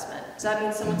walk-around assessment. So that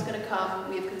means someone's going to come,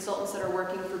 we have consultants that are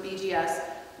working for BGS,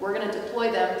 We're going to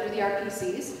deploy them through the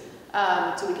RPCs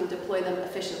so we can deploy them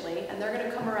efficiently, and they're going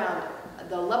to come around.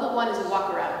 The level 1 is a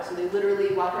walk around, so they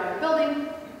literally walk around your building,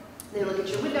 they look at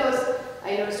your windows.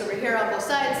 I noticed over here on both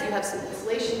sides you have some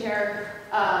insulation here.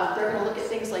 They're going to look at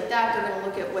things like that. They're going to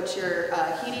look at what your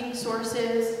heating source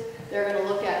is. They're going to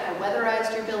look at how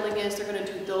weatherized your building is. They're going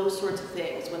to do those sorts of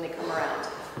things when they come around.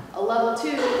 A level 2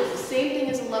 is the same thing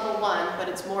as a level 1, but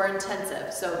it's more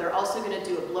intensive. So they're also going to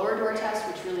do a blower door test,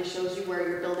 which really shows you where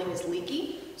your building is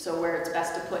leaky, so where it's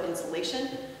best to put insulation.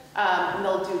 And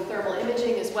they'll do thermal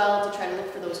imaging as well to try to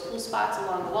look for those cool spots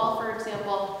along the wall, for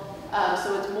example.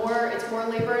 So it's more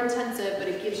labor intensive, but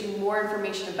it gives you more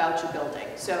information about your building.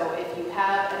 So if you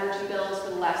have energy bills for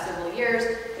the last several years,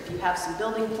 if you have some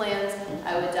building plans,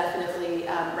 I would definitely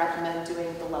recommend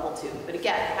doing the level 2. But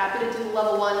again, happy to do the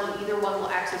level 1, and either one will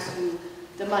access you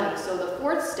the money. So the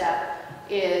 4th step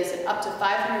is an up to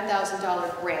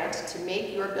 $500,000 grant to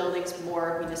make your buildings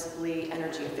more municipally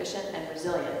energy efficient and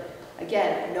resilient.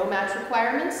 Again, no match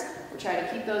requirements. We're trying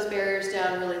to keep those barriers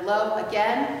down really low.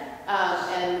 Again,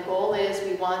 and the goal is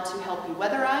we want to help you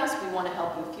weatherize, we want to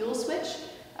help you fuel switch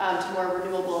to more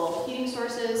renewable heating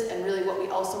sources, and really what we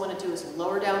also want to do is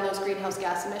lower down those greenhouse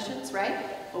gas emissions, right?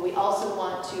 But we also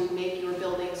want to make your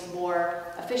buildings more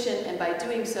efficient, and by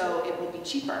doing so, it will be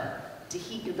cheaper to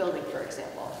heat your building, for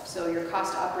example. So your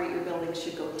cost to operate your building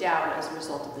should go down as a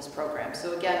result of this program.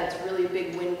 So again, it's really a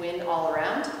big win-win all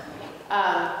around.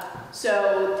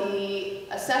 So the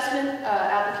assessment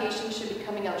application should be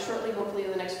coming out shortly, hopefully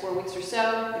in the next 4 weeks or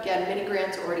so. Again, mini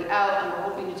grants are already out, and we're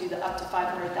hoping to do the up to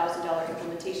 $500,000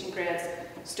 implementation grants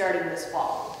starting this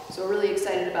fall. So we're really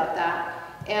excited about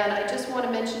that. And I just want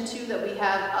to mention too that we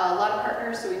have a lot of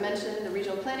partners. So we mentioned the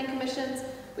regional planning commissions.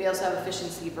 We also have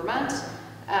Efficiency Vermont,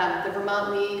 the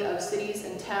Vermont League of Cities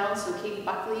and Towns. So Katie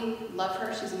Buckley, love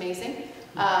her, she's amazing.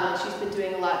 And she's been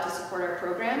doing a lot to support our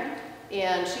program.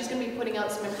 And she's going to be putting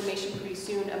out some information pretty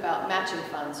soon about matching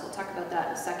funds. We'll talk about that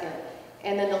in a second.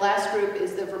 And then the last group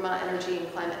is the Vermont Energy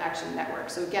and Climate Action Network.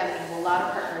 So again, we have a lot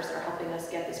of partners that are helping us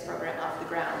get this program off the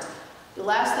ground. The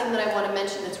last thing that I want to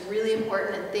mention that's really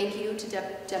important, and thank you to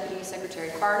Deputy Secretary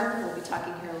Farnham, who will be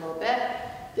talking here in a little bit.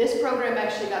 This program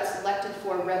actually got selected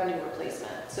for revenue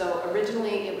replacement. So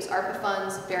originally it was ARPA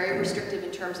funds, very restrictive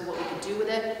in terms of what we could do with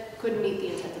it, couldn't meet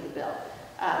the intent of the bill.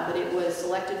 But it was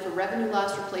selected for revenue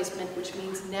loss replacement, which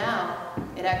means now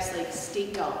it acts like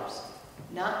state dollars,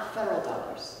 not federal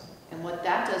dollars. And what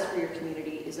that does for your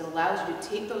community is it allows you to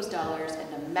take those dollars and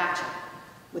to match them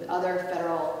with other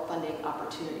federal funding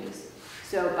opportunities.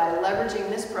 So by leveraging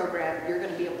this program, you're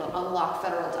going to be able to unlock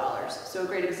federal dollars. So a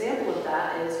great example of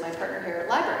that is my partner here at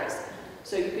Libraries.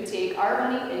 So you could take our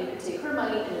money and you could take her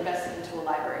money and invest it into a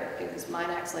library, because mine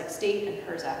acts like state and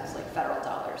hers acts like federal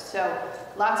dollars. So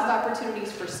lots of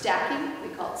opportunities for stacking.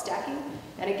 We call it stacking.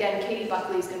 And again, Katie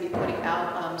Buckley is going to be putting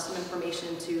out some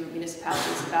information to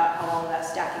municipalities about how all of that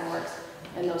stacking works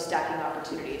and those stacking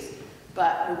opportunities.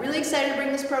 But we're really excited to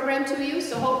bring this program to you.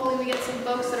 So hopefully we get some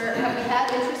folks that have we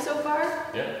had interest so far?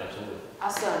 Yeah, absolutely.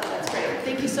 Awesome. That's great.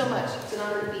 Thank you so much. It's an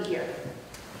honor to be here.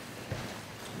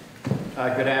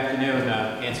 Good afternoon,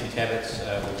 Nancy Tebbets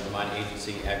with the Vermont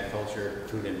Agency Agriculture,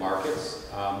 Food and Markets.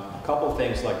 A couple of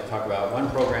things I'd like to talk about. One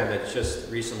program that's just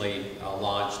recently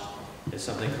launched is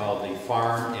something called the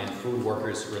Farm and Food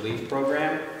Workers Relief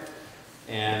Program.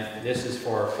 And this is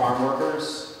for farm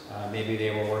workers. Maybe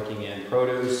they were working in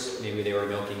produce, maybe they were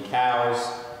milking cows,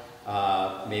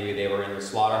 maybe they were in the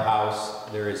slaughterhouse.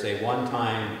 There is a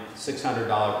one-time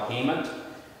 $600 payment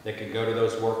that could go to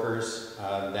those workers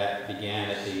that began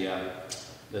at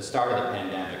the start of the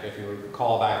pandemic. If you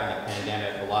recall back in the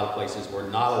pandemic, a lot of places were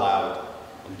not allowed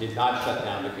and did not shut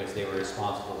down because they were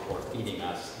responsible for feeding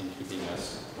us and keeping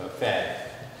us fed.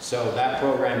 So that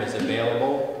program is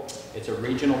available. It's a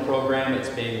regional program. It's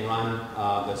being run,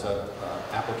 there's an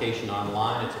application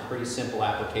online. It's a pretty simple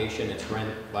application. It's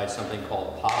run by something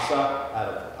called PASA out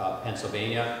of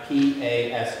Pennsylvania,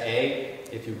 P-A-S-A.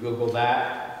 If you Google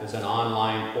that, there's an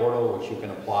online portal which you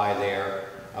can apply there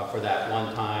for that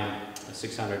one-time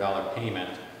 $600 payment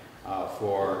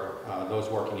for those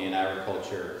working in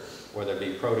agriculture, whether it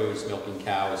be produce, milking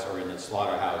cows, or in the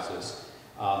slaughterhouses.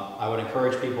 I would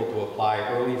encourage people to apply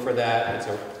early for that.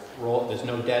 There's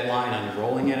no deadline on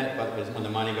enrolling in it, but when the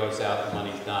money goes out, the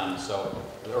money's done. So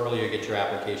the earlier you get your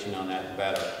application on that, the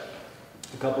better.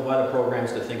 A couple of other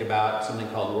programs to think about, something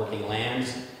called Working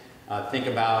Lands. Think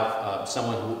about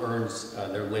someone who earns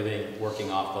their living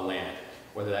working off the land,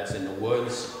 whether that's in the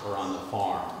woods or on the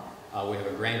farm. We have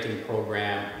a granting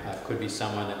program. Could be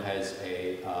someone that has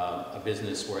a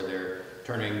business where they're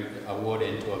turning wood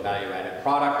into a value-added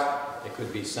product. It It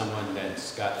could be someone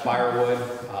that's got firewood.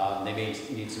 They may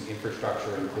need some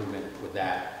infrastructure improvement with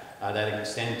that. That can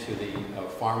extend to the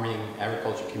farming,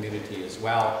 agriculture community as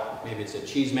well. Maybe it's a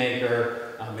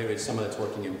cheesemaker, maybe it's someone that's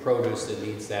working in produce that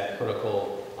needs that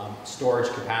critical storage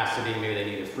capacity, maybe they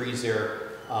need a freezer.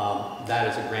 That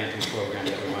is a granting program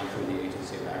that we run through the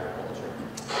Agency of Agriculture.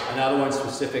 Another one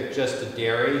specific just to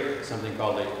dairy, something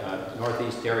called the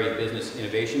Northeast Dairy Business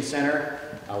Innovation Center.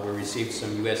 We received some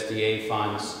USDA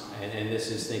funds, and this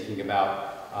is thinking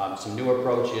about some new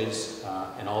approaches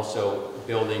and also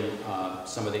building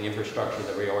some of the infrastructure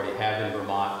that we already have in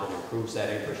Vermont that improves that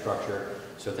infrastructure.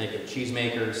 So think of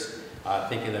cheesemakers,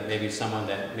 thinking that maybe someone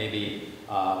that maybe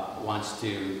wants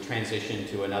to transition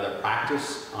to another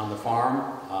practice on the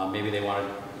farm. Maybe they want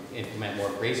to implement more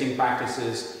grazing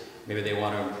practices. Maybe they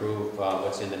want to improve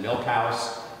what's in the milk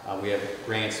house. We have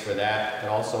grants for that, but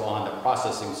also on the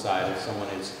processing side, if someone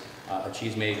is a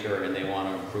cheesemaker and they want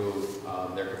to improve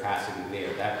their capacity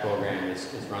there. That program is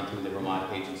run through the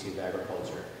Vermont Agency of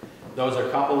Agriculture. Those are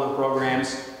a couple of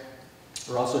programs.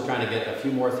 We're also trying to get a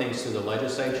few more things through the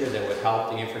legislature that would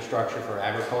help the infrastructure for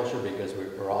agriculture, because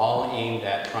we're all aimed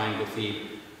at trying to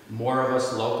feed more of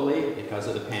us locally. Because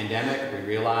of the pandemic, we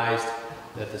realized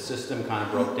that the system kind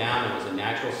of broke down. It was a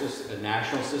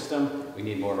national system. We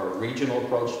need more of a regional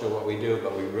approach to what we do,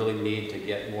 but we really need to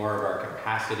get more of our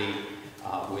capacity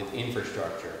with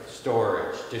infrastructure,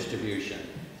 storage, distribution,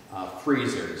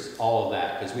 freezers, all of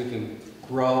that, because we can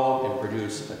grow and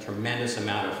produce a tremendous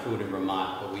amount of food in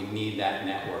Vermont, but we need that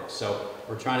network. So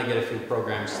we're trying to get a few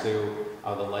programs through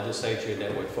the legislature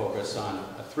that would focus on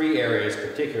 3 areas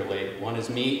particularly. One is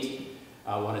meat,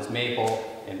 one is maple,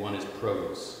 and one is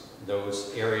produce.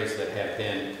 Those areas that have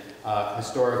been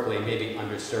historically maybe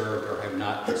underserved or have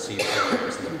not received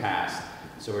programs in the past.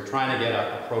 So we're trying to get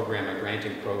a program, a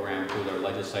granting program through their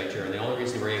legislature, and the only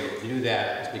reason we're able to do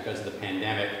that is because of the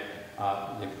pandemic.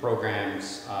 The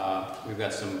programs, we've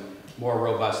got some more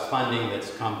robust funding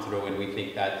that's come through, and we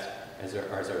think that, as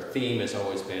our theme has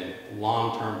always been,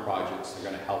 long-term projects are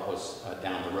going to help us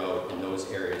down the road in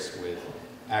those areas with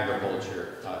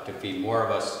agriculture to feed more of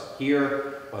us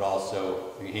here, but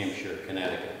also New Hampshire,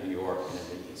 Connecticut, New York, and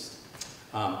in the East.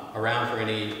 Around for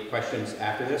any questions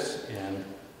after this, and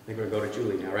I think we'll go to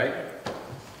Julie now, right?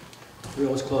 We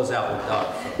always close out with Doug.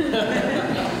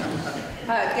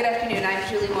 Good afternoon. I'm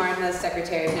Julie Moore. I'm the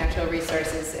Secretary of Natural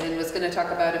Resources, and was going to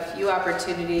talk about a few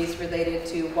opportunities related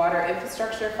to water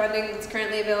infrastructure funding that's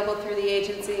currently available through the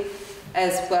agency,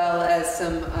 as well as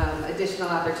some additional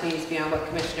opportunities beyond what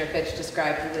Commissioner Fitch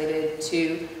described related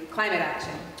to climate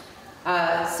action.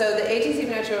 So the Agency of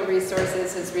Natural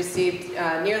Resources has received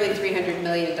nearly $300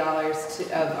 million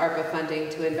of ARPA funding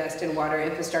to invest in water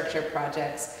infrastructure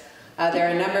projects. There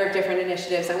are a number of different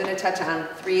initiatives. I'm going to touch on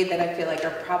 3 that I feel like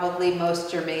are probably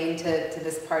most germane to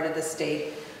this part of the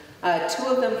state. 2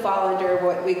 of them fall under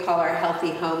what we call our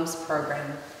Healthy Homes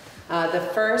program.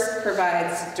 The first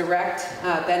provides direct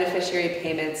beneficiary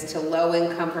payments to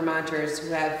low-income Vermonters who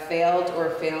have failed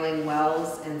or failing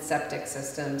wells and septic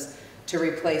systems to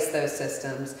replace those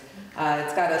systems.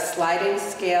 It's got a sliding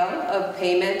scale of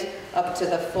payment up to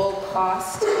the full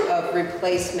cost of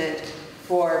replacement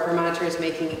for Vermonters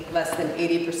making less than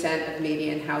 80% of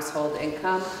median household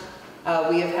income.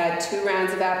 We have had 2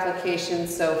 rounds of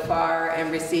applications so far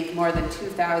and received more than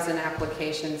 2,000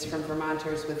 applications from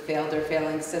Vermonters with failed or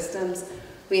failing systems.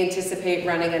 We anticipate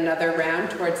running another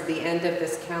round towards the end of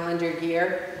this calendar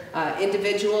year.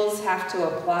 Individuals have to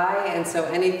apply, and so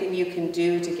anything you can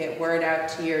do to get word out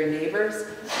to your neighbors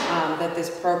that this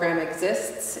program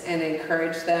exists and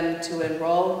encourage them to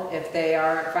enroll if they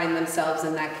find themselves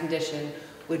in that condition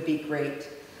would be great.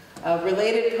 A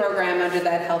related program under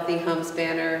that Healthy Homes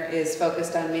banner is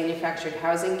focused on manufactured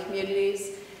housing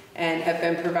communities and have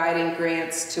been providing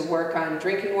grants to work on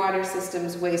drinking water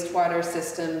systems, wastewater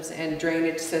systems, and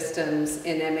drainage systems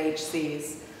in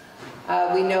MHCs.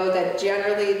 We know that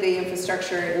generally the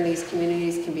infrastructure in these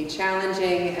communities can be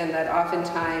challenging, and that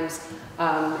oftentimes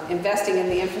investing in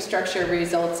the infrastructure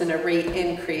results in a rate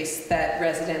increase that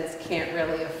residents can't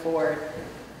really afford.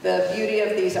 The beauty of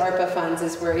these ARPA funds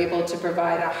is we're able to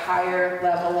provide a higher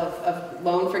level of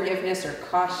loan forgiveness or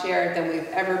cost share than we've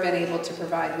ever been able to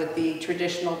provide with the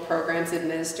traditional programs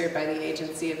administered by the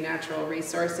Agency of Natural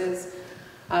Resources.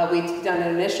 We've done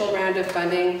an initial round of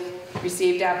funding,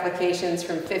 received applications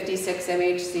from 56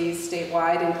 MHCs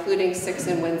statewide, including 6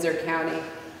 in Windsor County.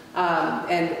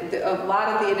 A lot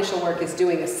of the initial work is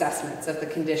doing assessments of the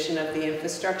condition of the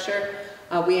infrastructure.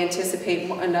 We anticipate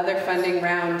another funding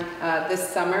round this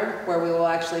summer where we will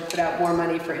actually put out more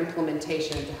money for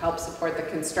implementation to help support the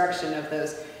construction of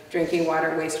those drinking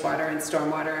water, wastewater, and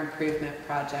stormwater improvement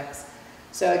projects.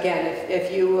 So again,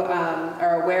 if you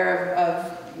are aware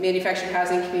of manufactured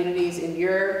housing communities in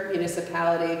your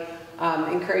municipality,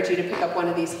 encourage you to pick up one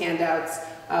of these handouts.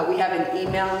 We have an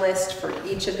email list for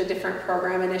each of the different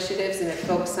program initiatives, and if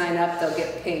folks sign up, they'll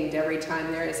get pinged every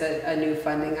time there is a new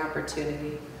funding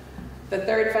opportunity. The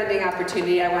third funding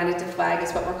opportunity I wanted to flag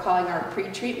is what we're calling our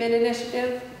pre-treatment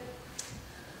initiative.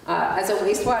 As a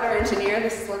wastewater engineer,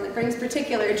 this is one that brings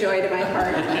particular joy to my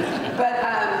heart.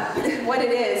 But what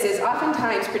it is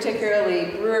oftentimes,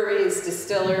 particularly breweries,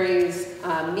 distilleries,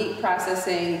 meat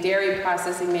processing, dairy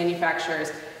processing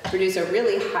manufacturers, produce a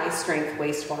really high-strength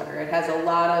wastewater. It has a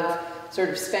lot of sort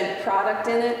of spent product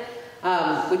in it,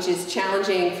 which is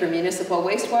challenging for municipal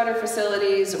wastewater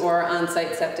facilities or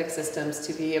on-site septic systems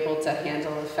to be able to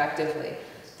handle effectively.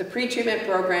 The pre-treatment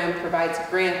program provides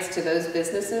grants to those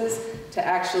businesses to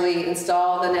actually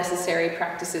install the necessary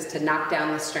practices to knock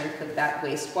down the strength of that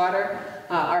wastewater.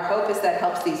 Our hope is that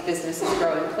helps these businesses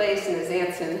grow in place, and as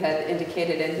Anson had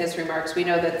indicated in his remarks, we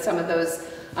know that some of those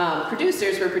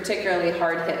producers were particularly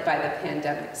hard hit by the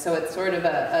pandemic, so it's sort of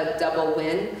a double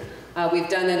win. We've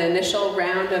done an initial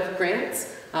round of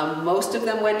grants. Most of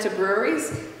them went to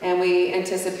breweries, and we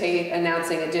anticipate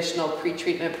announcing additional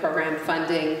pre-treatment program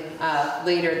funding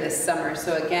later this summer.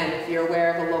 So again, if you're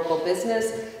aware of a local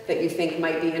business that you think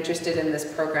might be interested in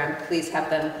this program, please have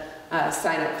them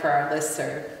sign up for our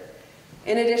listserv.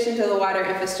 In addition to the water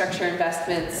infrastructure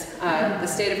investments, the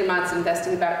state of Vermont's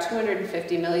investing about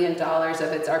 $250 million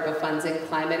of its ARPA funds in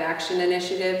climate action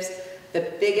initiatives.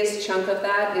 The biggest chunk of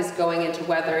that is going into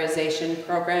weatherization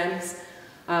programs.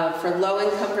 For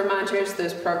low-income Vermonters,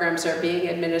 those programs are being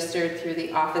administered through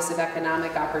the Office of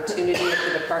Economic Opportunity at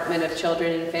the Department of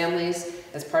Children and Families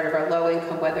as part of our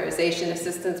low-income weatherization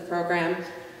assistance program.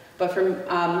 But for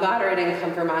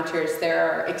moderate-income Vermonters, there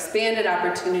are expanded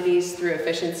opportunities through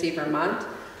Efficiency Vermont.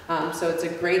 So it's a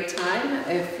great time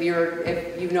if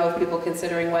you know of people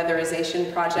considering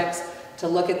weatherization projects to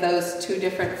look at those two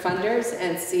different funders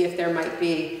and see if there might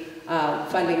be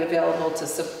funding available to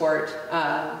support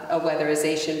a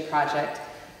weatherization project.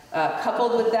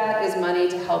 Coupled with that is money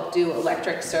to help do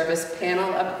electric service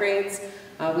panel upgrades.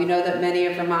 We know that many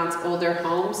of Vermont's older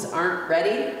homes aren't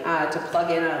ready to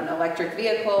plug in an electric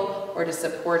vehicle or to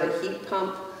support a heat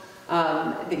pump.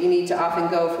 That you need to often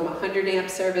go from 100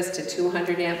 amp service to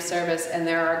 200 amp service, and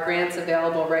there are grants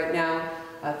available right now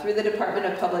through the Department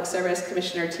of Public Service.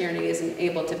 Commissioner Tierney isn't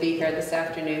able to be here this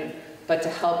afternoon, but to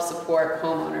help support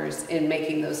homeowners in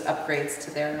making those upgrades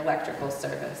to their electrical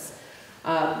service.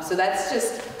 So that's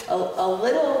just a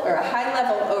little or a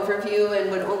high-level overview,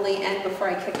 and would only end before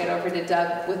I kick it over to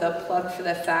Doug with a plug for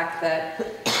the fact that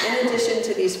in addition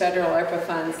to these federal ARPA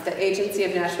funds, the Agency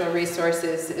of Natural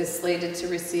Resources is slated to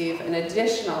receive an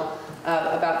additional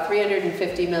about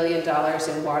 $350 million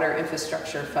in water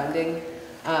infrastructure funding.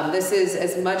 This is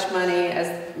as much money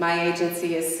as my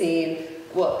agency has seen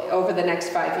over the next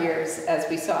 5 years as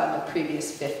we saw in the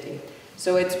previous 50.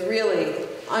 So it's really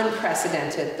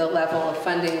unprecedented, the level of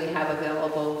funding we have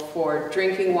available for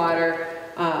drinking water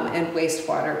and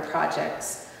wastewater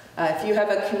projects. If you have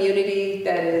a community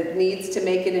that needs to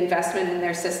make an investment in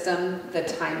their system, the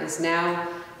time is now.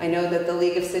 I know that the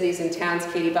League of Cities and Towns,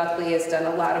 Katie Buckley, has done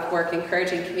a lot of work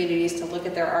encouraging communities to look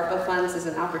at their ARPA funds as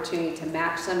an opportunity to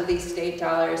match some of these state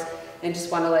dollars, and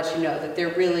just want to let you know that there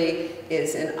really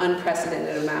is an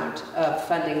unprecedented amount of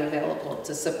funding available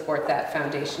to support that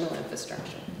foundational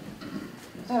infrastructure.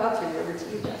 So I'll turn it over to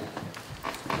you, Doug.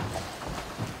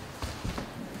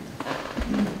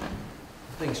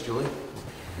 Thanks, Julie.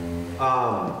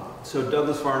 So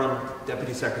Douglas Farnham,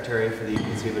 Deputy Secretary for the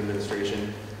Agency of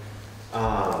Administration.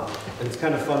 And it's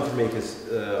kind of fun for me because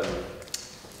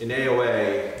in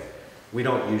AOA, we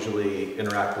don't usually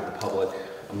interact with the public.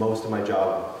 Most of my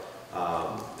job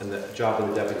and the job of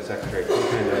the Deputy Secretary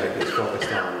pre-pandemic is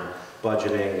focused on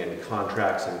budgeting and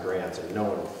contracts and grants, and no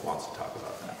one wants to talk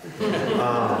about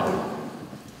that.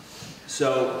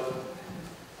 So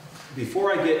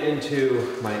before I get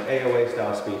into my AOA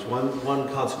style speech, one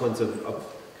consequence of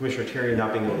Commissioner Tierney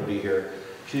not being able to be here,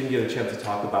 she didn't get a chance to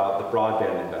talk about the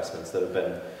broadband investments that have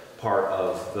been part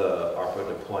of the ARPA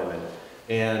deployment.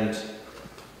 And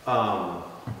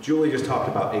Julie just talked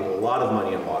about a lot of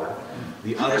money in water.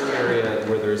 The other area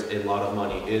where there's a lot of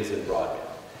money is in broadband.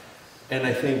 And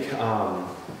I think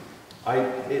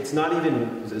it's not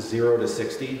even a 0 to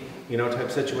 60,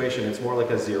 type situation. It's more like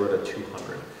a 0 to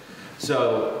 200.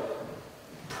 So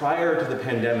prior to the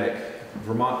pandemic,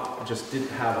 Vermont just didn't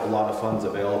have a lot of funds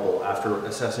available after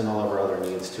assessing all of our other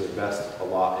needs to invest a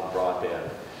lot in broadband.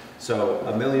 So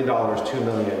 $1 million, $2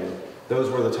 million, those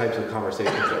were the types of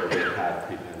conversations that were being had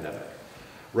pre-pandemic.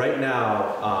 Right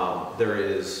now, there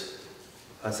is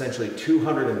essentially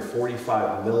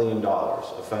 $245 million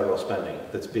of federal spending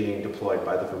that's being deployed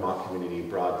by the Vermont Community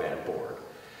Broadband Board.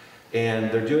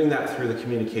 And they're doing that through the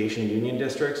communication union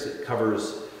districts. It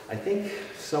covers, I think,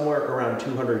 somewhere around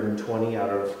 220 out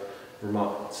of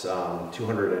Vermont's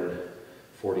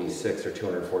 246 or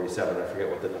 247, I forget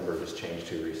what the number just changed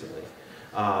to recently,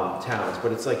 towns.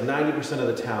 But it's like 90% of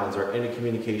the towns are in a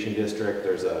communication district.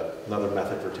 There's another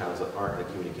method for towns that aren't in a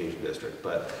communication district.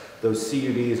 But those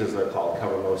CUDs, as they're called,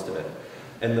 cover most of it.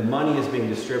 And the money is being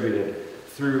distributed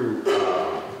through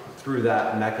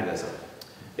that mechanism.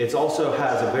 It also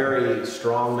has a very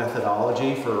strong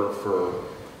methodology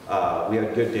we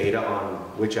had good data on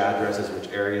which addresses, which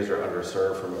areas are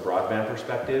underserved from a broadband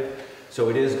perspective. So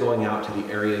it is going out to the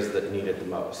areas that need it the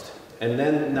most. And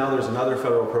then now there's another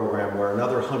federal program where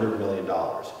another $100 million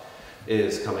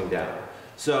is coming down.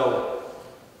 So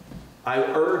I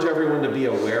urge everyone to be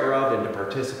aware of and to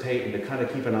participate and to kind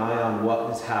of keep an eye on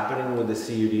what is happening with the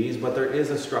CUDs, but there is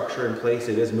a structure in place.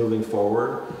 It is moving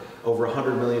forward. Over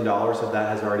 $100 million of that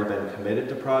has already been committed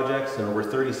to projects, and over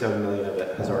 $37 million of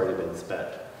it has already been spent.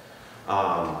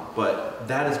 But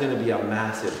that is going to be a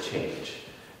massive change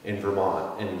in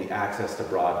Vermont and the access to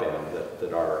broadband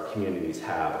that our communities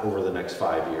have over the next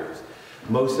 5 years.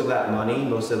 Most of that money,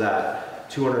 most of that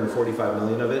 $245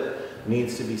 million of it,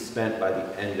 needs to be spent by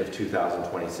the end of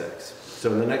 2026.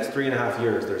 So in the next 3.5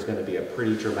 years, there's going to be a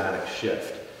pretty dramatic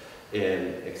shift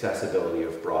in accessibility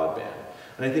of broadband.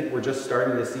 And I think we're just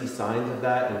starting to see signs of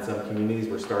that in some communities.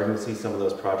 We're starting to see some of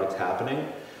those projects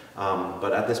happening.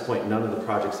 But at this point, none of the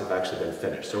projects have actually been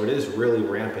finished. So it is really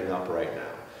ramping up right now.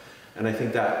 And I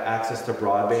think that access to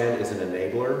broadband is an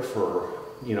enabler for,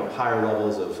 higher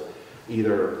levels of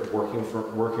either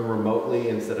working remotely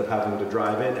instead of having to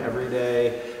drive in every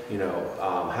day,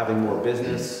 having more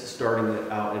business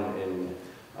starting out in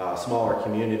smaller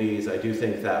communities. I do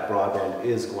think that broadband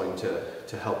is going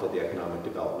to help with the economic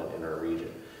development in our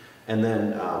region. And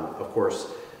then, of course,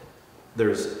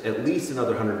 there's at least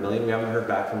another $100 million. We haven't heard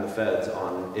back from the feds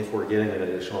on if we're getting an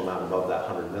additional amount above that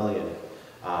 $100 million.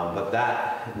 But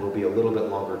that will be a little bit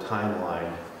longer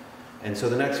timeline. And so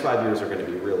the next 5 years are going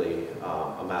to be really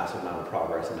a massive amount of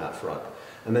progress in that front.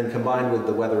 And then combined with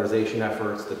the weatherization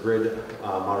efforts, the grid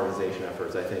modernization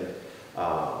efforts, I think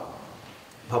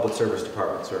Public Service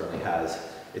Department certainly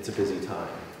it's a busy time.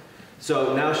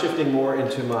 So now shifting more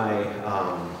into my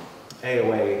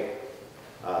AOA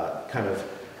kind of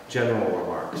general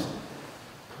remarks.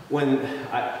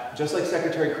 Just like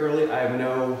Secretary Curley, I have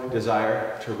no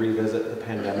desire to revisit the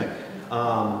pandemic.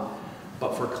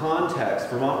 But for context,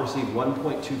 Vermont received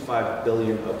 $1.25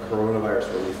 billion of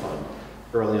coronavirus relief fund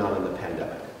early on in the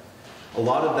pandemic. A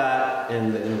lot of that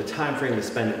and the time frame to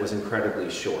spend it was incredibly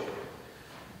short.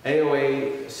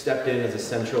 AOA stepped in as a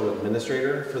central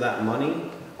administrator for that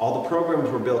money. All the programs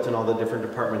were built in all the different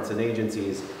departments and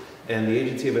agencies, and the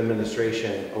Agency of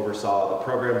Administration oversaw the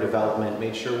program development,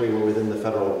 made sure we were within the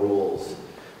federal rules,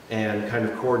 and kind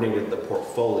of coordinated the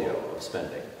portfolio of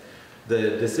spending.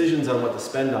 The decisions on what to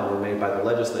spend on were made by the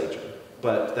legislature,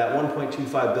 but that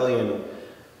 $1.25 billion,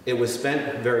 it was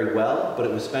spent very well, but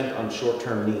it was spent on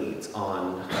short-term needs,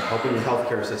 on helping the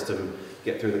healthcare system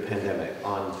get through the pandemic,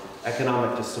 on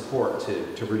economic support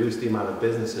to reduce the amount of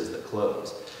businesses that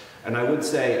closed. And I would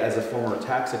say, as a former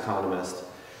tax economist,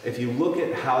 if you look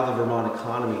at how the Vermont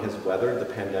economy has weathered the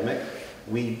pandemic,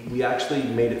 we actually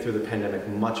made it through the pandemic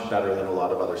much better than a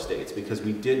lot of other states, because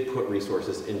we did put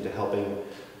resources into helping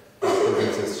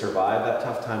businesses survive that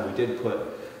tough time.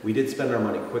 We did spend our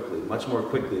money quickly, much more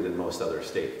quickly than most other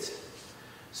states.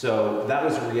 So that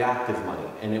was reactive money,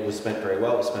 and it was spent very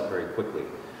well, it was spent very quickly.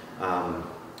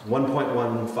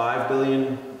 1.15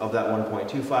 billion of that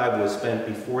 1.25 was spent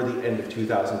before the end of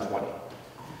 2020.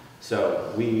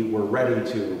 So we were ready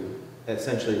to,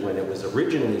 essentially when it was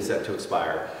originally set to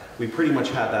expire, we pretty much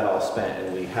had that all spent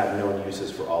and we had known uses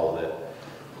for all of it.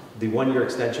 The 1-year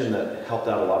extension that helped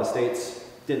out a lot of states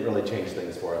didn't really change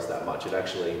things for us that much. It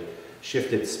actually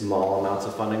shifted small amounts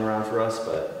of funding around for us,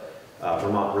 but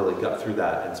Vermont really got through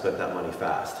that and spent that money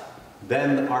fast.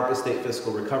 Then the ARPA state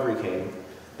fiscal recovery came.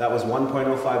 That was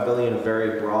 $1.05 billion of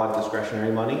very broad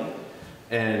discretionary money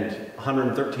and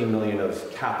 $113 million of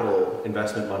capital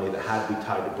investment money that had to be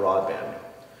tied to broadband.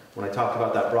 When I talked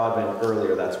about that broadband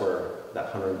earlier, that's where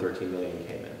that $113 million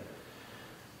came in.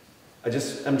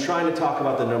 I'm trying to talk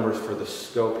about the numbers for the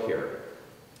scope here.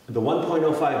 The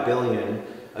 $1.05 billion,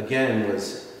 again,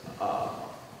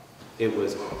 it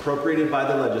was appropriated by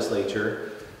the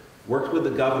legislature, worked with the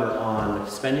governor on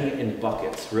spending it in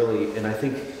buckets, really, and I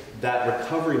think that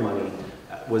recovery money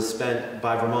was spent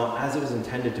by Vermont as it was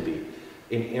intended to be.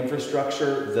 in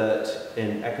infrastructure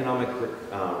in economic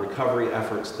recovery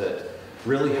efforts that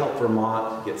really help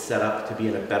Vermont get set up to be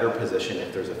in a better position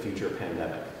if there's a future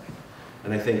pandemic.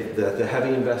 And I think that the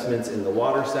heavy investments in the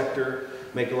water sector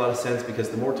make a lot of sense, because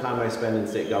the more time I spend in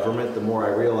state government, the more I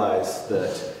realize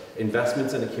that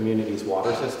investments in a community's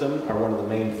water system are one of the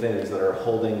main things that are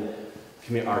holding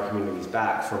our communities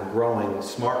back from growing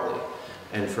smartly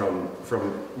and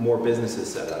from more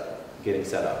businesses getting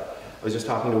set up. I was just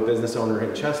talking to a business owner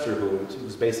in Chester who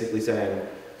was basically saying,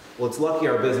 well, it's lucky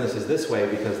our business is this way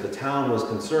because the town was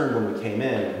concerned when we came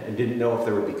in and didn't know if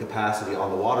there would be capacity on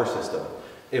the water system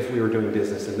if we were doing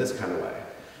business in this kind of way.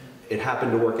 It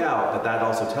happened to work out, but that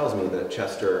also tells me that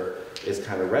Chester is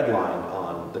kind of redlined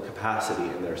on the capacity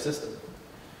in their system.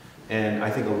 And I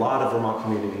think a lot of Vermont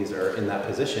communities are in that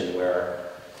position where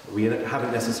we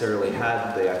haven't necessarily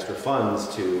had the extra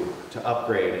funds to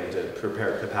upgrade and to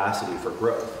prepare capacity for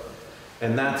growth.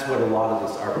 And that's what a lot of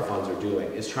these ARPA funds are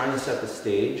doing, is trying to set the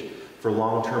stage for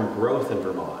long-term growth in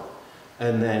Vermont,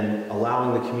 and then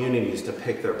allowing the communities to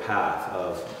pick their path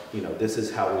of, this is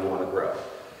how we want to grow.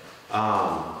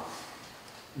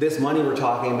 This money we're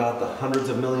talking about, the hundreds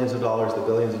of millions of dollars, the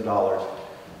billions of dollars,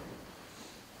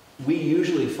 we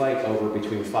usually fight over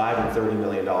between $5 and $30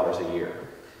 million a year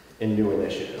in new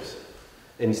initiatives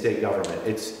in state government.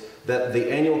 It's that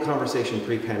the annual conversation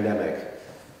pre-pandemic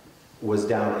was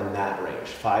down in that range,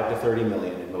 5 to 30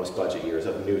 million in most budget years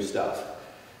of new stuff.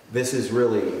 This is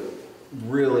really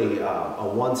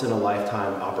a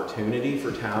once-in-a-lifetime opportunity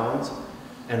for towns,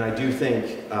 and I do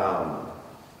think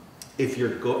if your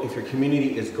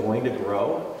community is going to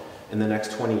grow in the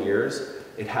next 20 years,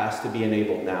 it has to be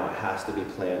enabled now. It has to be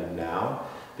planned now,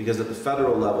 because at the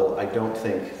federal level, I don't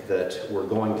think that we're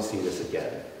going to see this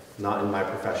again, not in my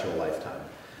professional lifetime.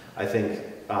 I think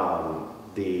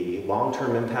the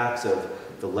long-term impacts of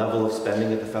the level of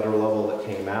spending at the federal level that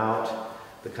came out,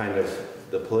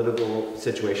 the political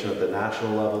situation at the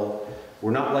national level,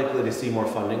 we're not likely to see more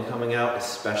funding coming out,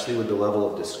 especially with the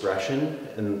level of discretion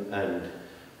and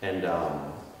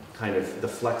kind of the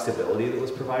flexibility that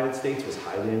was provided states was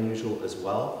highly unusual as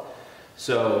well.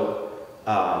 So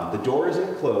the door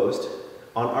isn't closed.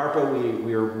 On ARPA,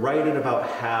 we are right at about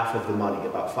half of the money.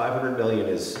 About $500 million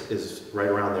is right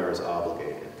around there as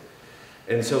obligated.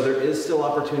 And so there is still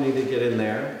opportunity to get in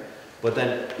there. But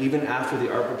then even after the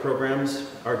ARPA programs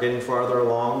are getting farther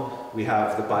along, we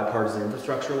have the bipartisan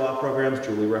infrastructure law programs.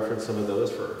 Julie referenced some of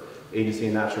those for Agency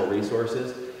of Natural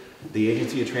Resources. The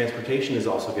Agency of Transportation is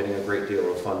also getting a great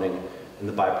deal of funding in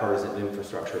the bipartisan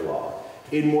infrastructure law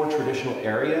in more traditional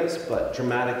areas, but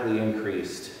dramatically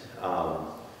increased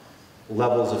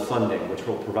levels of funding, which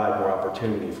will provide more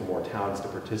opportunity for more towns to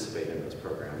participate in those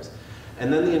programs.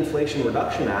 And then the Inflation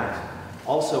Reduction Act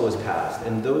also was passed,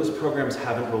 and those programs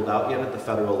haven't rolled out yet at the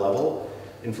federal level.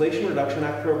 Inflation Reduction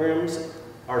Act programs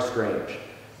are strange.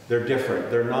 They're different.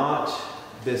 They're not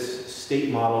this state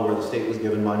model where the state was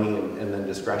given money and then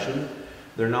discretion.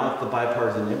 They're not the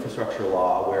bipartisan infrastructure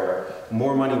law where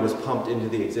more money was pumped into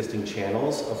the existing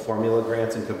channels of formula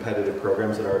grants and competitive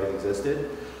programs that already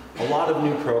existed. A lot of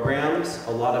new programs,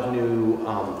 a lot of new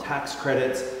tax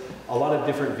credits, a lot of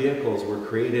different vehicles were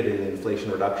created in the Inflation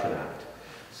Reduction Act.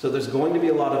 So there's going to be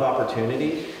a lot of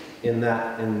opportunity in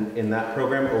that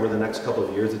program over the next couple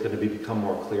of years. It's going to become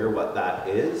more clear what that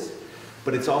is,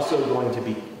 but it's also going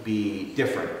to be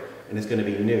different, and it's going to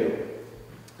be new.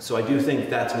 So I do think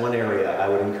that's one area I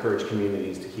would encourage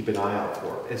communities to keep an eye out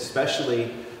for,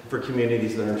 especially for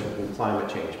communities that are interested in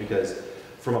climate change, because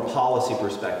from a policy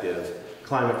perspective,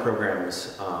 climate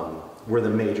programs were the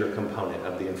major component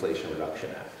of the Inflation Reduction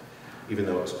Act. Even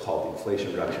though it's called the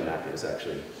Inflation Reduction Act, it was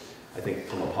actually, I think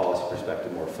from a policy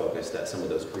perspective, more focused at some of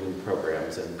those green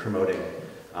programs and promoting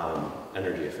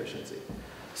energy efficiency.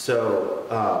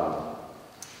 So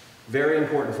very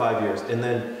important 5 years. And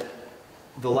then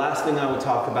the last thing I would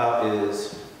talk about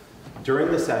is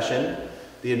during the session,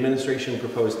 the administration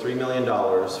proposed $3 million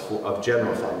of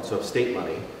general funds, so of state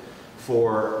money,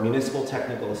 for municipal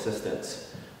technical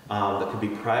assistance that could be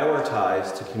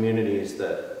prioritized to communities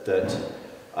that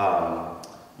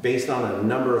based on a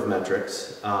number of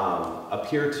metrics,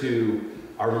 appear to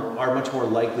are much more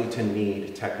likely to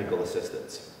need technical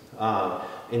assistance.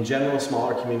 In general,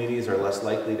 smaller communities are less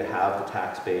likely to have the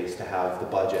tax base, to have the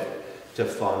budget to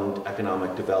fund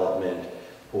economic development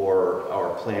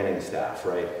or planning staff,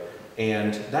 right?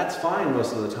 And that's fine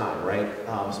most of the time, right?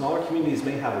 Smaller communities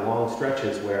may have long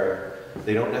stretches where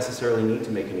they don't necessarily need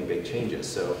to make any big changes,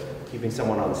 so keeping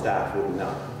someone on staff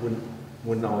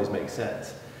wouldn't always make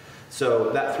sense.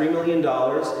 So that $3 million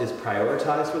is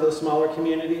prioritized for those smaller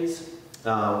communities.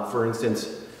 For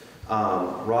instance,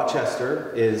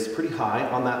 Rochester is pretty high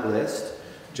on that list,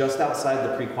 just outside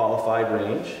the pre-qualified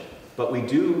range, but we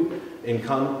do, in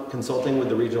consulting with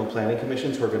the regional planning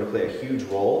commissions who are going to play a huge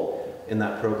role in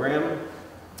that program,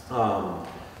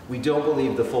 we don't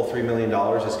believe the full $3 million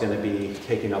is going to be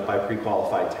taken up by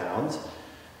pre-qualified towns.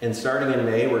 And starting in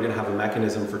May, we're going to have a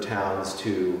mechanism for towns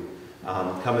to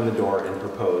come in the door and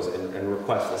propose and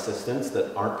request assistance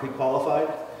that aren't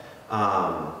pre-qualified.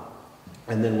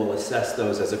 And then we'll assess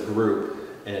those as a group.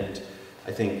 And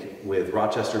I think with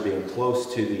Rochester being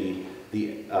close to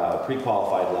the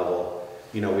pre-qualified level,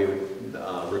 you know, we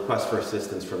requests for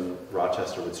assistance from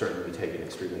Rochester would certainly be taken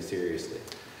extremely seriously.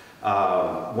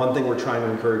 One thing we're trying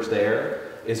to encourage there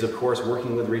is, of course,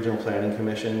 working with Regional Planning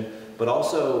Commission, but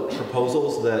also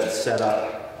proposals that set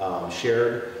up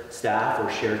shared staff or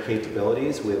shared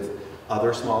capabilities with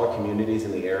other smaller communities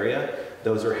in the area.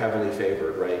 Those are heavily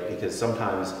favored, right? Because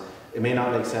sometimes it may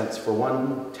not make sense for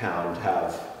one town to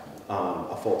have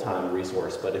a full-time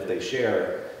resource, but if they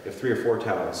share, if 3 or 4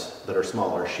 towns that are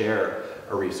smaller share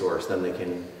a resource, then they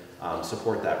can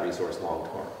support that resource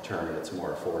long-term and it's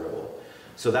more affordable.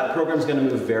 So that program is going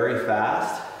to move very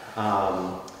fast.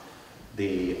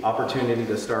 The opportunity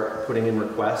to start putting in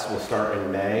requests will start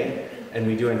in May, and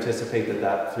we do anticipate that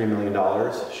that $3 million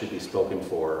should be spoken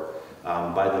for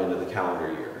by the end of the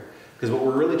calendar year. Because what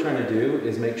we're really trying to do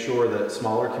is make sure that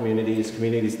smaller communities,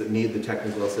 communities that need the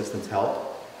technical assistance help,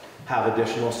 have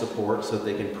additional support so that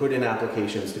they can put in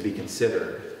applications to be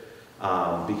considered.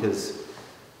 Because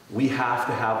we have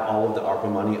to have all of the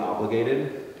ARPA money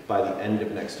obligated by the end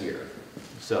of next year.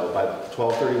 So by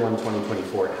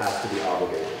 12/31/2024, it has to be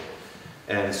obligated.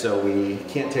 And so we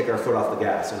can't take our foot off the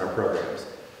gas in our programs.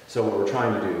 So what we're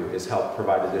trying to do is help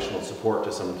provide additional support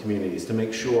to some communities to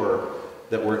make sure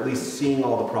that we're at least seeing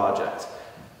all the projects.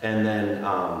 And then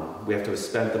we have to have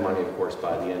spent the money, of course,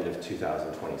 by the end of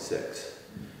 2026.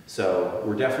 So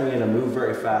we're definitely in a move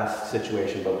very fast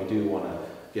situation, but we do want to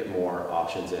get more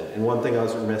options in. And one thing I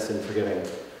was remiss in forgetting,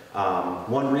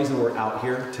 one reason we're out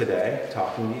here today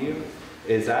talking to you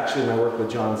is actually my work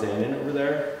with John Zanin over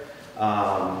there.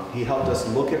 He helped us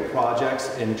look at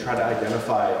projects and try to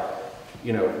identify,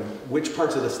 you know, which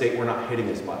parts of the state we're not hitting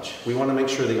as much. We want to make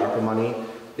sure the ARPA money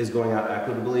is going out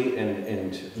equitably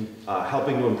and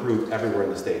helping to improve everywhere in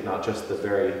the state, not just the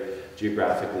very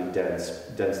geographically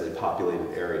densely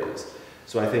populated areas.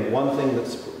 So I think one thing that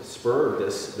spurred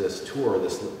this tour,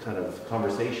 this kind of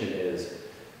conversation is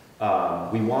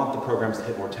we want the programs to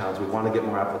hit more towns, we want to get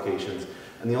more applications,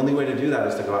 and the only way to do that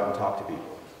is to go out and talk to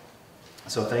people.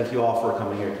 So thank you all for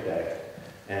coming here today.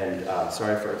 And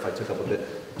sorry if I took up a bit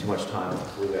too much time.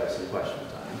 We have some question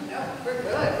time. No, we're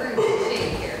good. We're in good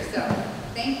shape here. So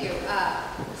thank you.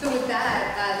 So with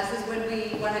that, this is when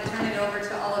we want to turn it over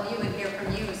to all of you and hear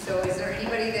from you. So is there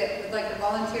anybody that would like to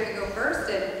volunteer to go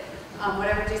first? And what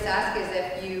I would just ask is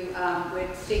if you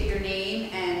would state your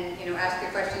name and ask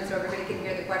your question so everybody can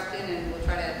hear the question, and we'll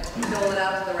try to dole it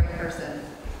out to the right person.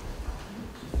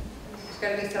 There's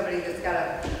got to be somebody that's got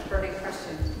a burning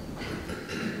question.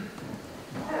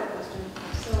 I have a question.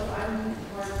 So I'm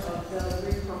part of the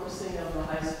repurposing of the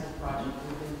high school project.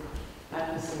 We've been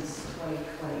at this since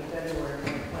 2020, February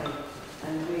 2020,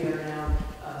 and we are now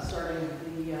starting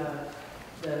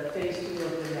the phase 2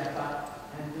 of the ARPA,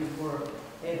 and we were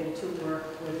able to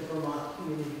work with the Vermont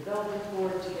Community Development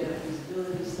Board to get a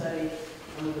feasibility study,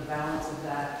 and with the balance of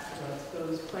that,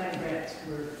 those plan grants,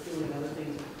 we're doing other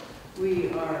things.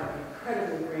 We are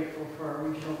incredibly grateful for our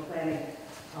regional planning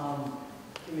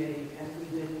committee, and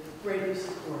we've been greatly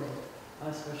supported,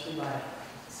 especially by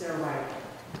Sarah Wright.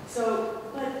 So,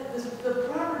 but the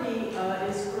property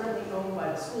is currently owned by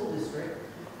the school district,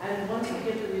 and once we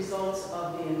get the results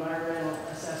of the environmental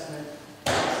assessment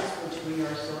process, which we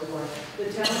are still going, the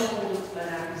town will hold an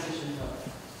acquisition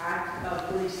vote.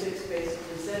 Act 46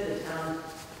 basically said the town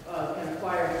can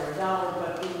acquire for $1,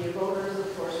 but the voters,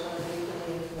 of course, want to be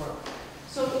fully informed.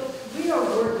 So we are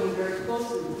working very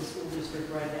closely with the school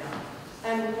district right now.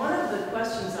 And one of the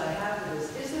questions I have is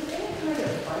there any kind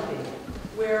of funding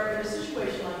where in a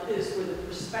situation like this, where the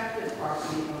prospective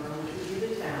property owner, which would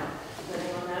be the town,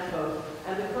 depending on that vote,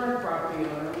 and the current property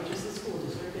owner, which is the school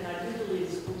district, and I do believe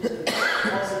the school district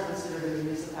is also considered a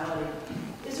municipality,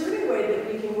 is there any way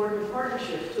that we can work in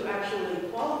partnership to actually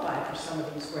qualify for some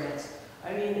of these grants?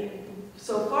 I mean,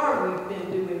 so far we've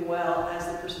been doing well as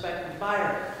the prospective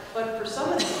buyer, but for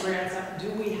some of these grants, do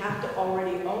we have to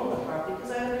already own the property?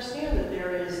 Because I understand that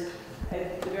there is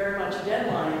very much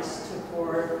deadlines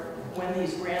for when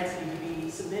these grants need to be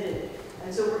submitted.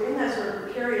 And so we're in that sort of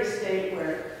precarious state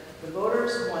where the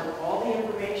voters want all the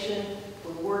information.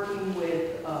 We're working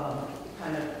with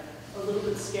kind of a little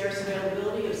bit scarce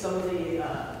availability of some of the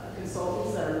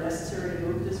consultants that are necessary to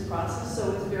move this process,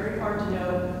 so it's very hard to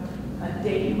know a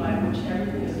date by which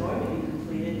everything is going to be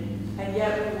completed, and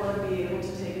yet we want to be able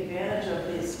to take advantage of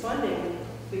this funding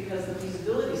because the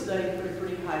feasibility study put a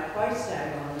pretty high price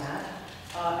tag on that,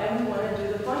 and we want to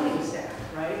do the funding stack,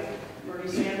 right?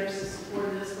 Bernie Sanders has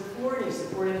supported this before, and he's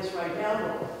supporting this right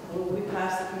now, but will we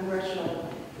pass the congressional,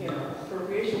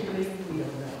 appropriation committee? We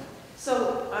don't know.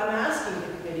 So I'm asking the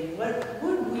committee, what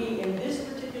would we, in this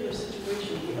particular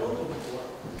situation, be eligible for?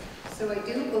 So I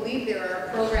do believe there are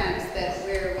programs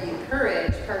where we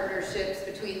encourage partnerships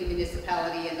between the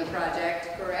municipality and the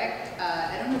project, correct?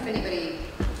 I don't know if anybody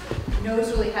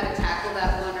knows really how to tackle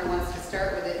that one or wants to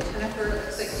start with it. Jennifer, it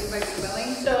looks like you might be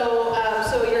willing.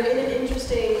 So you're in an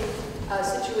interesting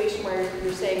situation where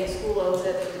you're saying the school owns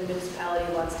it, but the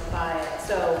municipality wants to buy it.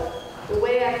 So the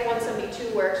way Act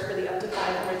 172 works for the up to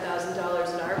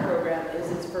 $500,000 in our program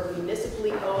is it's for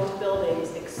municipally owned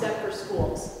buildings except for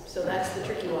schools. So that's the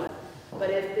tricky one. But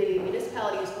if the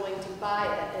municipality is going to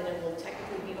buy it and it will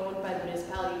technically be owned by the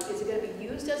municipality, is it going to be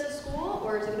used as a school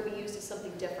or is it going to be used as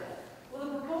something different? Well,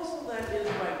 the proposal that is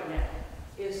right now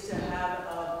is to have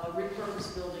a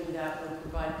repurposed building that would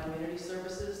provide community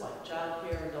services like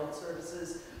childcare, adult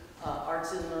services,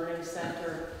 arts and learning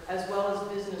center, as well as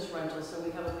business rentals. So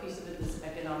we have a piece of it that's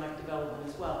economic development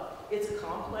as well. It's a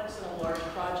complex and a large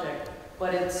project,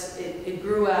 but it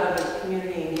grew out of a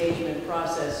community engagement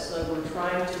process. So we're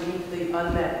trying to meet the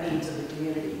unmet needs of the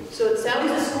community. So it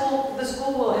sounds the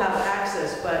school will have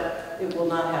access, but it will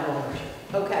not have ownership.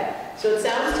 Okay, so it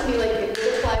sounds to me like if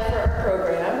you apply for our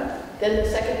program, then the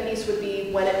second piece would be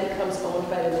when it becomes owned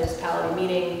by the municipality,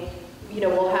 meaning,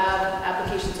 we'll have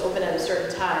applications open at a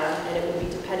certain time, and it will be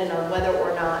dependent on whether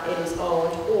or not it is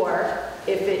owned, or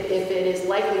if it is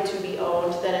likely to be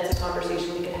owned, then it's a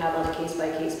conversation we can have on a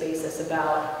case-by-case basis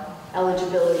about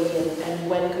eligibility and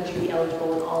when could you be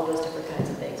eligible and all those different kinds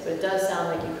of things. But it does sound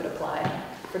like you could apply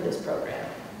for this program.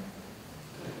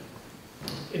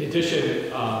 In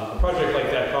addition, a project like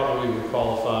that probably would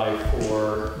qualify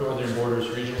for Northern Borders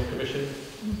Regional Commission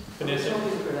financing.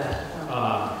 For that.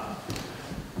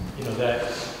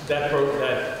 That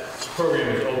program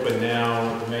is open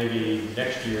now, maybe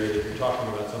next year that you're talking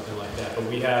about something like that. But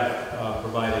we have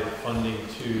provided funding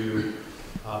to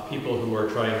people who are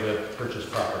trying to purchase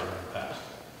property in the past.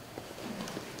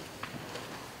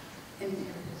 And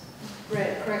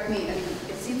Brett, correct me,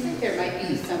 it seems like there might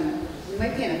be we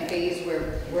might be in a phase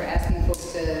where we're asking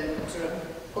folks to sort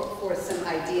of put forth some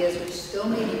ideas, which still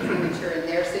may be premature in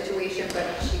their situation, but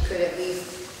she could at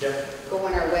least go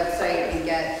on our website and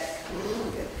get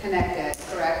connected,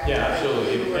 correct? Yeah,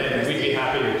 absolutely. And we'd be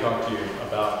happy to talk to you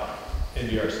about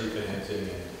NDRC financing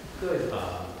and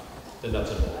the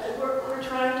nuts and bolts. We're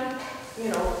trying to,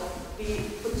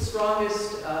 put the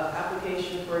strongest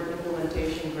application for an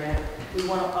implementation grant. We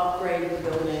want to upgrade the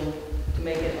building to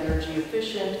make it energy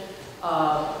efficient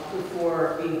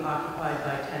before being occupied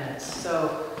by tenants.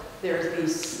 So there's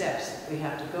these steps that we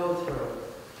have to go through.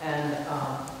 And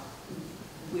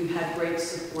we've had great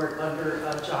support under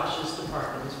Josh's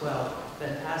department as well.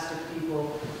 Fantastic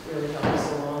people really help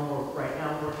us along. We're right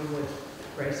now working with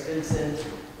Grace Vincent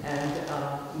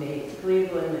and Nate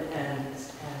Cleveland, and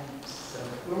so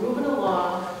we're moving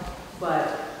along. But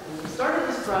when we started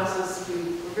this process, we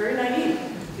were very naive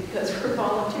because we're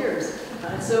volunteers.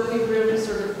 And so we really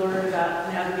sort of learned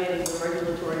about navigating the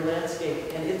regulatory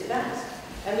landscape, and it's vast.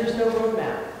 And there's no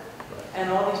roadmap.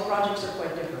 And all these projects are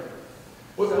quite different.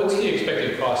 What's the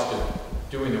expected cost of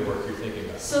doing the work you're thinking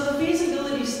about? So the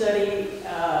feasibility study,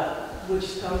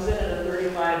 which comes in at a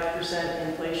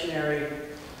 35% inflationary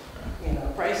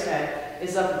price tag,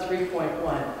 is up at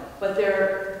 3.1. But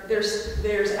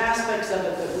there's aspects of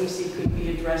it that we see could be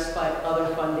addressed by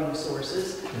other funding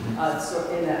sources so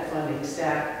in that funding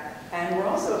stack. And we're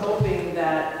also hoping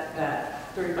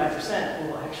that 35%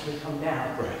 will actually come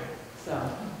down. Right. So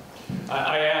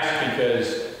I ask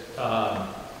because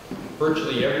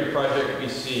virtually every project we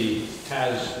see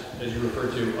has, as you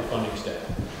referred to, a funding stack.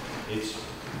 It's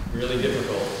really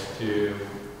difficult to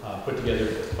put together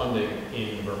funding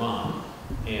in Vermont,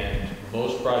 and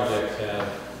most projects have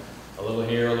a little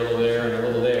here, a little there, and a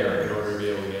little there in order to be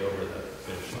able to get over the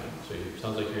finish line. So it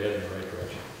sounds like you're headed in the right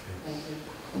direction. thank you.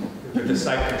 But the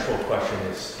site control question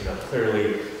is,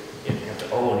 clearly you have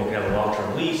to own, you can have a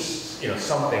long-term lease,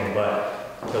 something,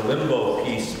 but the limbo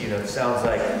piece, it sounds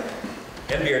like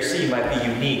MBRC might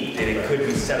be unique, that it could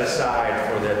be set aside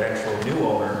for the eventual new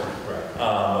owner. Right.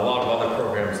 A lot of other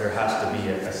programs, there has to be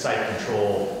a site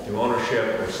control, new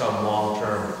ownership, or some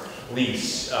long-term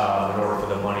lease in order for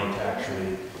the money to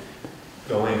actually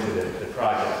go into the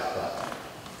project. But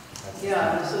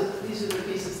Yeah, so these are the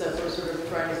pieces that we're sort of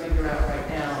trying to figure out right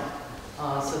now,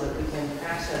 so that we can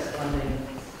access funding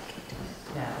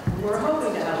now. We're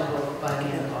hoping to have a vote by the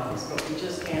end of August, but we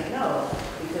just can't know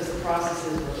because the process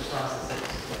is what the process is.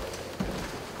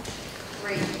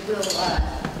 Great, we'll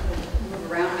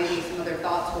move around, maybe some other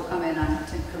thoughts will come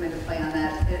into play on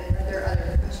that. Are there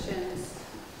other questions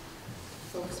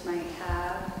folks might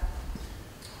have?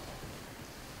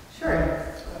 Sure.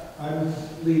 I'm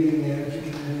leading the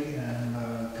energy committee and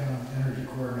kind of energy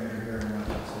coordinator here in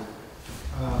Rochester.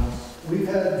 We've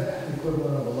had the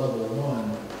equivalent of a level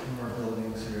 1 in our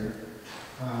buildings here.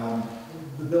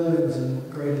 The buildings in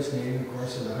greatest need, of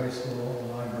course, are the high school, the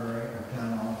library, our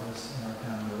town office, and our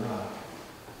town garage.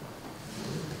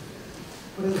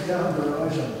 But in the town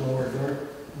garage, on the lower door,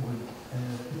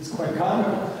 it's quite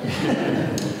common.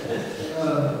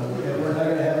 We're not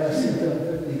going to have a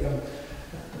C-150 come.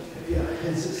 Yeah,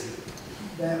 it's just,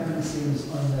 that one seems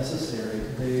unnecessary.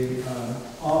 The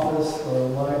office, the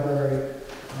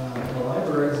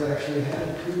library's actually had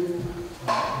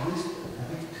at least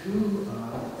two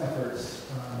efforts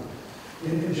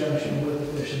in conjunction with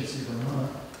Efficiency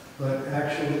Vermont, but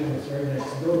actually, when it's right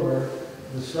next door,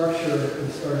 the structure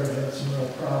is starting to have some real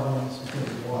problems because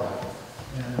of water.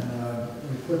 And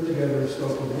we put together a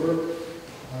scope of work.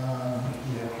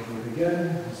 We have to do it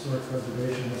again, historic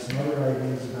preservation has some other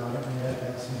ideas about it, and we have to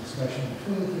have some discussion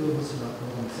between the two of us about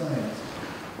building science.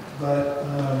 But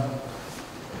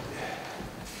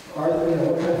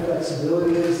what kind of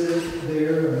flexibility is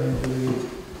there? I mean,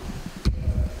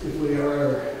 if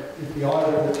the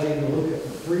auditor were taking a look at the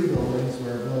 3 buildings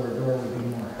where a lower door would be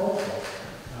more helpful,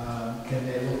 can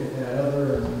they look at that other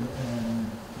and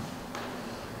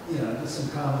there's some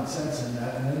common sense in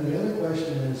that. And then the other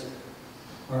question is,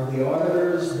 are the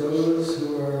auditors those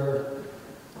who are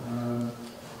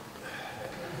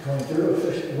going through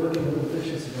working with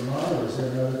Efficiency Vermont, or is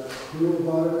there another crew of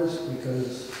auditors?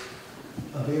 Because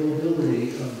availability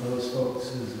of those folks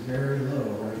is very low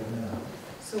right now.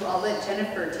 So I'll let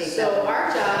Jennifer take that. So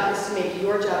our job is to make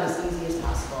your job as easy as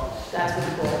possible. That's what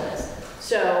the goal is.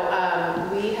 So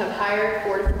we have hired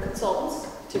 4 different consultants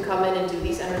to come in and do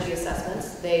these energy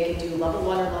assessments. They can do level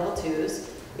 1 or level 2s.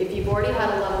 If you've already had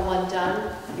a level 1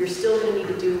 done, you're still going to need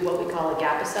to do what we call a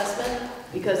gap assessment,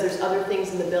 because there's other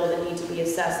things in the bill that need to be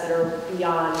assessed that are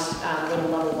beyond what a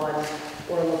level 1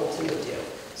 or a level 2 would do.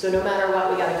 So no matter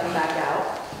what, we got to come back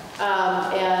out.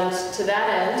 And to that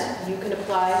end, you can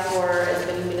apply for as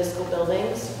many municipal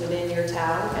buildings within your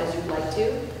town as you'd like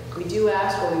to. We do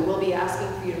ask, or we will be asking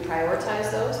for you to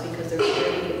prioritize those because they're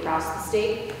varying across the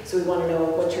state. So we want to know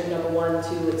what's your number 1,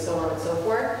 2, and so on and so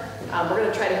forth. We're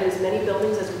going to try to hit as many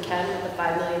buildings as we can with the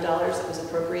 $5 million that was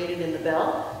appropriated in the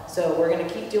bill. So we're going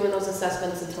to keep doing those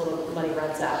assessments until the money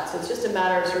runs out. So it's just a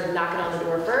matter of sort of knocking on the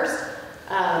door first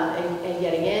and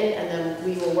getting in, and then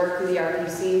we will work through the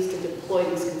RPCs to deploy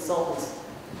these consultants.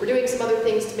 We're doing some other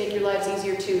things to make your lives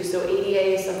easier too. So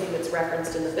ADA is something that's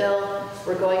referenced in the bill.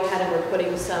 We're going ahead and we're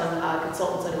putting some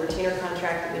consultants on a retainer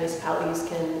contract that municipalities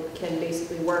can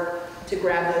basically work to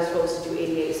grab those folks to do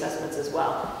ADA assessments as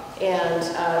well. And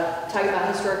talking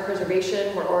about historic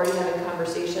preservation, we're already having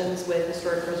conversations with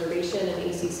historic preservation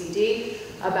and ACCD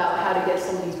about how to get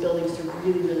some of these buildings to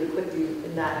really, really quickly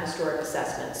in that historic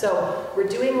assessment. So we're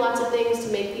doing lots of things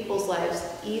to make people's lives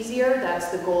easier. That's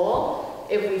the goal.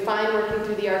 If we find working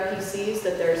through the RPCs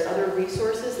that there's other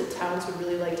resources that towns would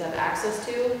really like to have access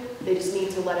to, they just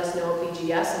need to let us know at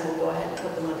BGS and we'll go ahead and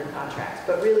put them under contract.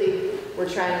 But really, we're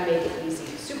trying to make it easy,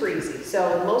 super easy.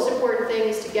 So the most important thing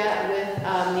is to get with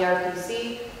the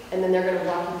RPC, and then they're going to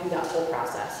walk you through that whole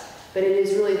process. But it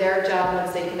is really their job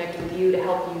once they connect with you to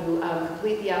help you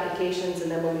complete the applications,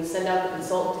 and then when we send out the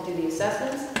consultant to do the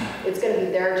assessments, it's going to be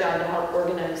their job to help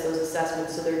organize those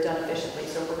assessments so they're done efficiently.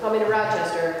 So if we're coming to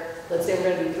Rochester, let's say we're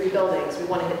going to do 3 buildings, we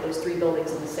want to hit those 3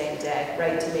 buildings in the same day,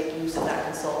 right, to make use of that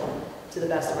consultant to the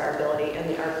best of our ability, and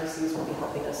the RPCs will be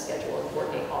helping us schedule and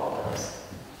coordinate all of those.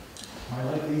 My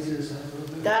life easier sounds a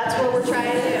little bit. That's what we're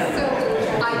trying to do.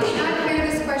 So I did not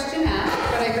hear this question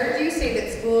asked, but I heard you say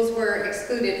that schools were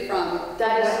excluded from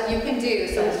what you can do.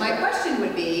 So my question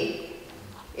would be,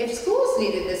 if schools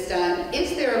needed this done,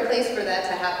 is there a place for that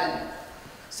to happen?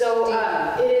 So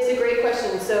it is a great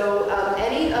question. So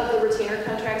any of the retainer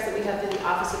contracts that we have through the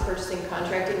Office of Purchasing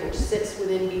Contracting, which sits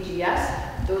within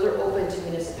BGS, those are open to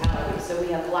municipalities. So we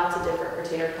have lots of different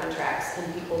retainer contracts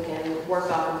and people can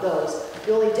work off of those.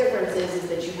 The only difference is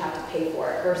that you have to pay for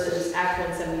it versus Act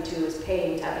 172 is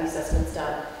paying to have the assessments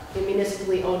done in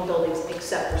municipally owned buildings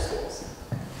except for schools.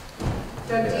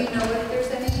 Doug, do you know if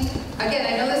there's any?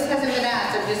 Again, I know this hasn't been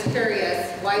asked, I'm just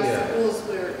curious why schools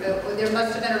were, there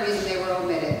must have been a reason they were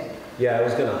omitted. Yeah, I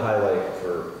was going to highlight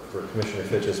for Commissioner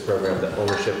Fitch's program that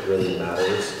ownership really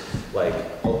matters. Like,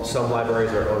 some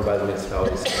libraries are owned by the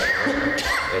municipalities, some aren't,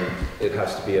 and it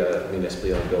has to be a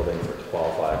municipally owned building for to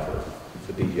qualify for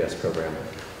the BGS program.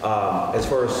 As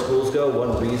far as schools go,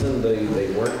 one reason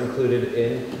they weren't included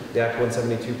in the Act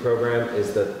 172 program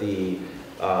is that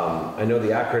I know the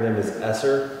acronym is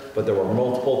ESSER, but there were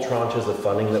multiple tranches of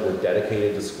funding that were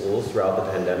dedicated to schools throughout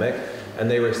the pandemic, and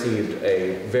they received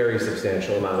a very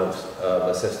substantial amount of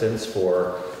assistance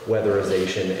for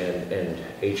weatherization and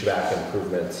HVAC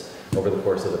improvements over the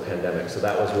course of the pandemic. So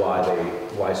that was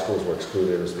why schools were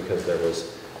excluded, was because there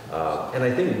was, and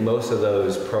I think most of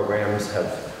those programs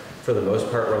have, for the most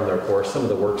part, run their course. Some of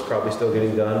the work's probably still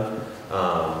getting done,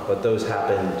 but those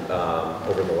happened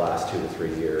over the last 2 to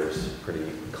 3 years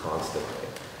pretty constantly.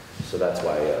 So that's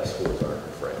why schools aren't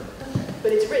framed.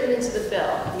 But it's written into the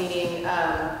bill, meaning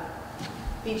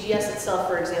BGS itself,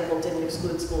 for example, didn't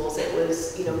exclude schools. It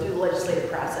was, through the legislative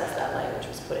process, that language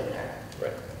was put in there.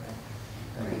 Right.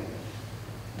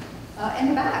 In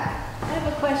the back. I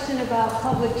have a question about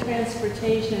public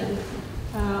transportation.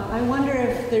 I wonder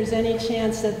if there's any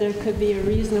chance that there could be a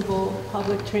reasonable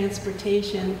public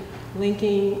transportation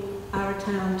linking our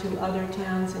town to other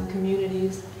towns and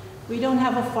communities. We don't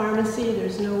have a pharmacy.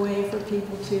 There's no way for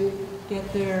people to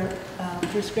get their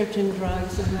prescription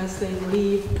drugs unless they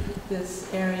leave this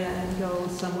area and go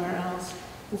somewhere else.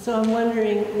 And so I'm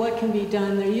wondering what can be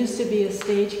done. There used to be a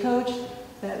stagecoach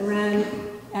that ran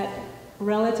at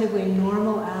relatively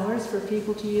normal hours for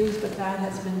people to use, but that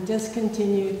has been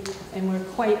discontinued and we're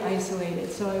quite isolated.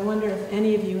 So I wonder if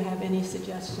any of you have any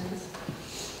suggestions.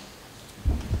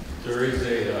 There is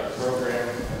a program,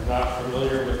 I'm not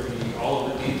familiar with all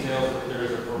of the details, but there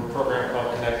is a program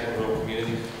called Connecting Rural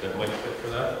Communities that might fit for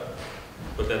that.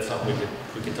 But that's something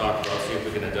we can talk about, see if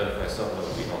we can identify something that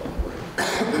would be helpful.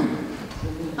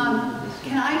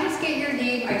 Can I just get your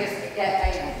name?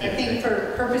 I think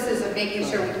for purposes of making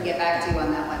sure we can get back to you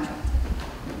on that one.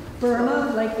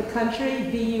 Burma, like the country,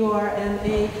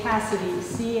 B-U-R-M-A, Cassidy,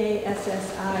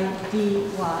 C-A-S-S-I-D-Y.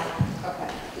 Okay.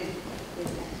 Did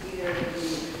either of you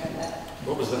get that?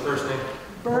 What was the first name?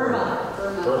 Burma.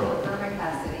 Burma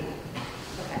Cassidy.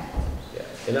 Okay. Yeah,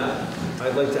 and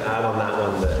I'd like to add on that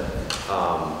one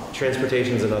that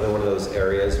transportation is another one of those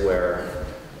areas where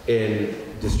in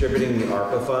distributing the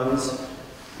ARPA funds,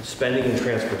 spending in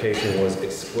transportation was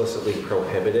explicitly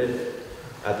prohibited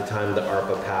at the time that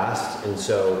ARPA passed, and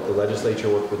so the legislature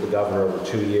worked with the governor over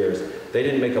 2 years. They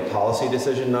didn't make a policy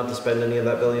decision not to spend any of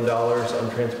that $1 billion on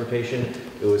transportation.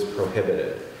 It was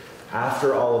prohibited.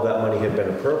 After all of that money had been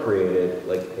appropriated,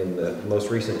 like in the most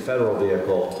recent federal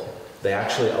vehicle, they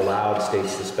actually allowed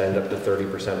states to spend up to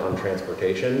 30% on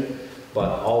transportation,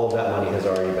 but all of that money has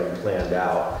already been planned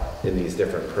out in these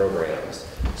different programs.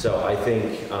 So I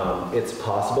think it's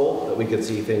possible that we could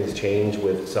see things change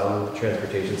with some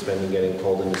transportation spending getting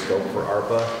pulled into scope for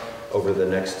ARPA over the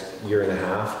next 1.5 years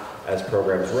as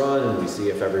programs run and we see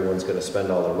if everyone's going to spend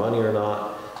all their money or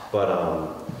not. But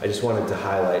I just wanted to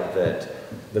highlight that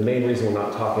the main reason we're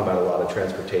not talking about a lot of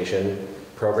transportation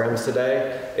programs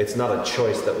today, it's not a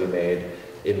choice that we made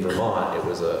in Vermont. It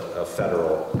was a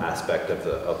federal aspect of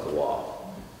the law.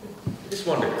 I just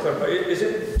wanted to clarify, is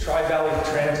it Tri-Valley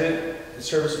Transit, the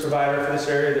service provider for this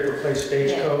area that replaced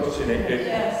Stagecoach? And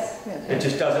it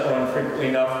just doesn't run frequently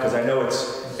enough, because I know it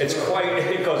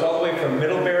goes all the way from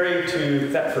Middlebury to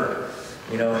Thetford.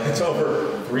 It's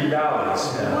over 3 valleys.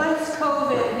 Once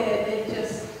COVID hit, it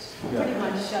just pretty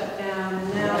much shut down.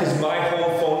 Because my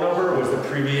home phone number was the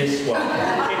previous one.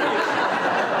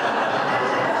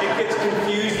 It gets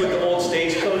confused with the old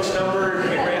Stagecoach number in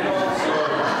Randolph, so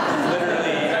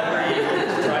literally every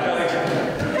Tri-Valley.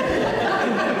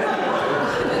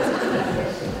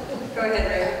 Go ahead,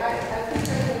 Ray. I think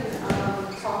I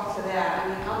can talk to that. I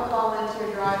mean, I'm a volunteer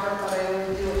driver, but I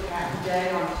only do it half a day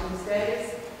on Tuesdays.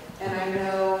 And I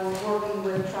know working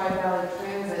with Tri-Valley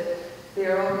Transit,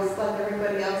 they're always like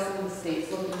everybody else in the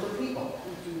states looking for people.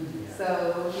 So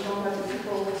if you don't have the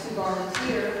people to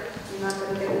volunteer, you're not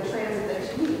going to get the transit that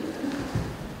you need.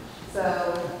 So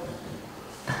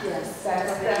yes,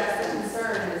 that's the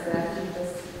concern, is that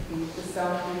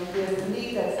there's a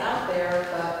need that's out there,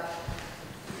 but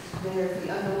there's the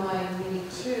underlying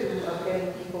need too of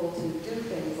getting people to do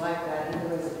things like that,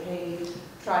 either as a paid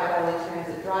Tri-Valley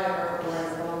Transit driver or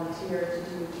as a volunteer to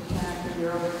do what you can for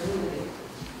your own community.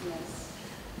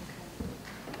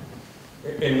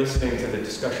 In listening to the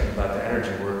discussion about the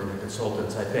energy work and the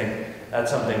consultants, I think that's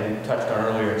something we touched on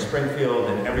earlier in Springfield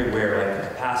and everywhere, like the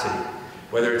capacity.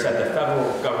 Whether it's at the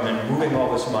federal government moving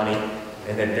all this money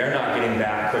and then they're not getting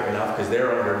back quick enough because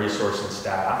they're under-resourced and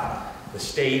staff. The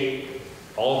state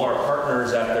all of our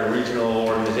partners at the regional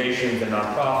organizations and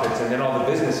nonprofits, and then all the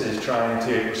businesses trying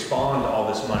to respond to all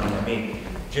this money. I mean,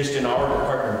 just in our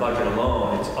department budget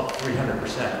alone, it's up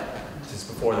 300% since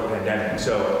before the pandemic.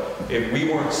 So if we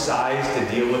weren't sized to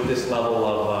deal with this level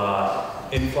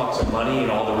of influx of money and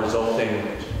all the resulting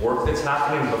work that's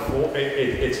happening before,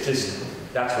 it's just,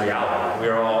 that's reality.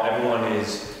 Everyone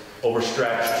is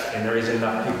overstretched, and there isn't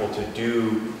enough people to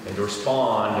do and to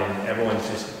respond, and everyone's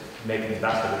just making the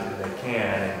best of it that they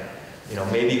can. And, you know,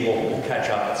 maybe we'll catch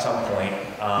up at some point,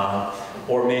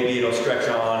 or maybe it'll stretch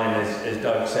on, and as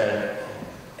Doug said,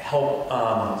 help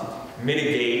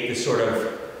mitigate the sort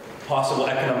of possible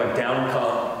economic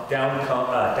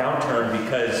downturn,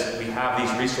 because we have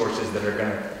these resources that are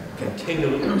going to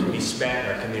continue to be spent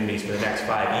in our communities for the next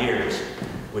 5 years,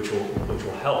 which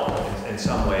will help in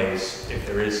some ways if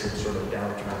there is some sort of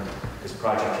downturn, because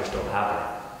projects are still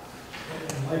happening.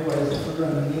 And likewise, if we're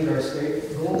going to meet our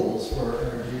state goals for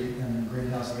energy and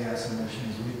greenhouse gas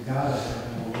emissions, we've got to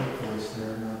have more workforce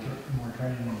there, more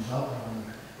training and development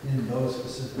in those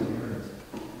specific areas.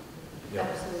 Yep.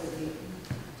 Absolutely.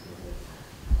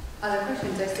 Other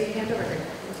questions? I see a hand over here.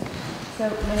 So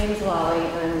my name is Lolly.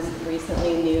 I'm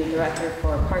recently new director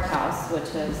for Park House,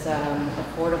 which is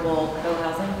affordable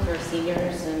co-housing for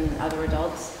seniors and other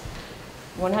adults.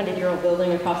 100-year-old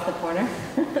building across the corner.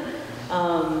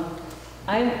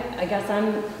 I guess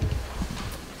I'm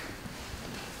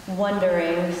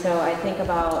wondering, so I think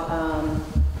about,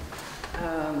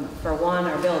 for one,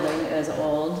 our building is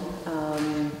old.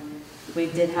 We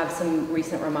did have some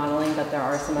recent remodeling, but there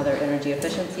are some other energy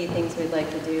efficiency things we'd like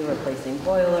to do, replacing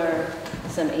boiler,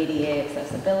 some ADA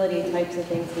accessibility types of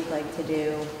things we'd like to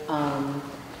do.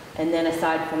 And then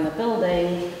aside from the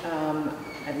building,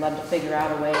 I'd love to figure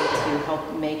out a way to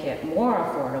help make it more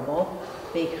affordable,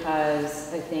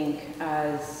 because I think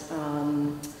as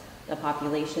the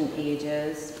population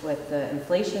ages with the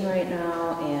inflation right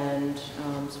now and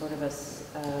sort of a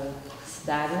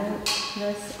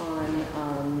stagnantness on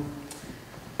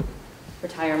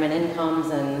retirement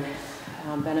incomes and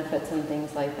benefits and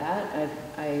things like that,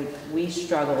 we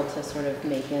struggle to sort of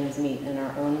make ends meet in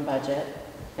our own budget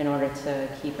in order to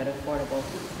keep it affordable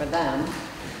for them.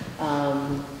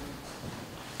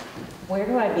 Where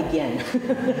do I begin?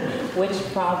 Which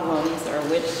problems or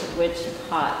which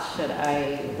pot should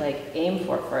I aim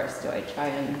for first? Do I try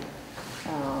and,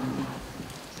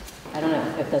 I don't know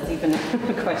if that's even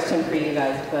a question for you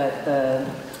guys, but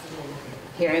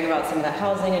hearing about some of the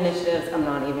housing initiatives, I'm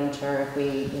not even sure if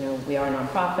we are a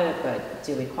nonprofit, but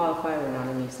do we qualify? We're not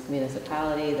a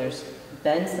municipality. There's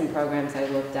been some programs I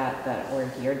looked at that were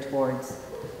geared towards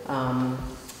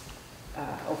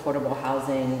affordable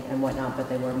housing and whatnot, but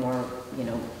they were more,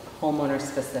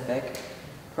 homeowner-specific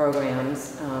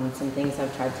programs. Some things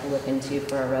I've tried to look into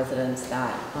for our residents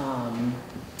that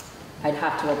I'd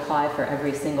have to apply for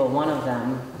every single one of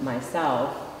them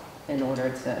myself in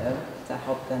order to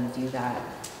help them do that.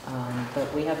 But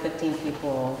we have 15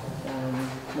 people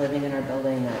living in our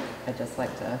building that I'd just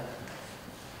like to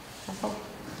help.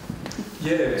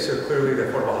 Yeah, so clearly the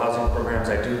affordable housing programs,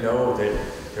 I do know that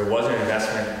there was an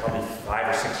investment probably 5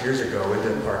 or 6 years ago into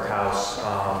the Park House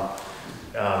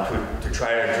to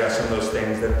try to address some of those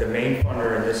things. That the main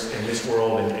funder in this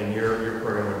world and your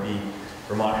program would be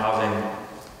Vermont Housing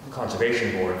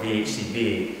Conservation Board,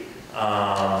 VHCB.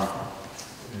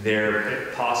 There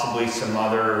possibly some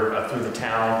other through the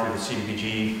town, through the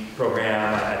CDBG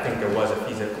program. I think there was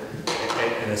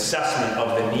an assessment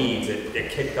of the needs.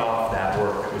 It kicked off that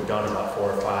work that was done about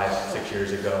 4 or 5, 6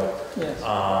 years ago. Yes.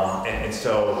 And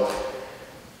so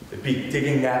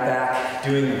digging that back,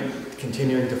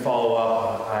 continuing to follow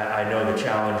up. I know the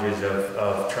challenges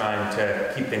of trying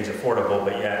to keep things affordable,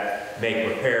 but yet make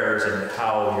repairs, and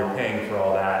how you're paying for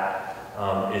all that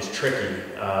is tricky.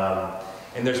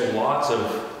 And there's lots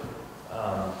of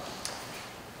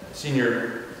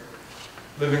senior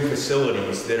living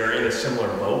facilities that are in a similar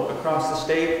boat across the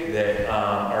state that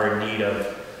are in need of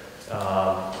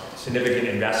significant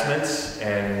investments,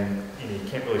 and you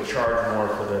can't really charge more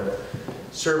for the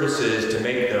services to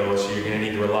make those, so you're going to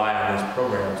need to rely on these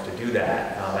programs to do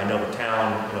that. I know the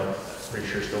town, pretty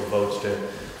sure still votes to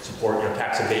support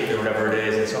tax abatement or whatever it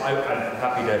is, and so I'm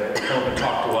happy to come and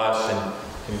talk to us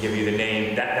and give you the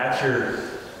name. That's your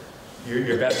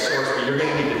best source, but you're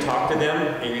going to need to talk to them,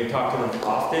 and you're going to talk to them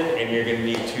often, and you're going to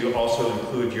need to also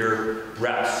include your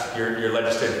reps, your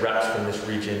legislative reps from this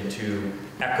region to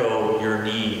echo your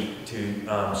need to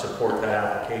support that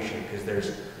application, because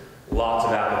there's lots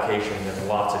of applications and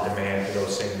lots of demand for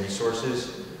those same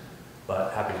resources,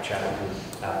 but happy to chat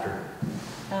with you after.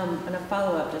 And a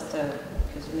follow-up, just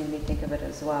because you made me think of it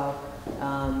as well.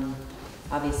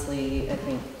 Obviously, I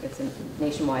think it's a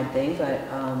nationwide thing, but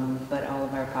all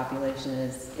of our population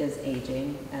is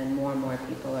aging, and more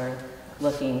people are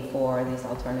looking for these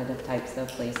alternative types of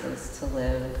places to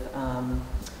live.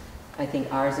 I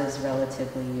think ours is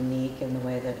relatively unique in the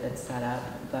way that it's set up,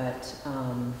 but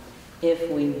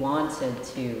if we wanted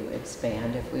to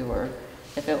expand, if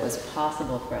it was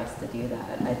possible for us to do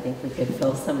that, I think we could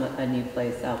fill a new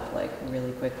place up like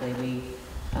really quickly. We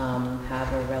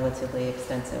have a relatively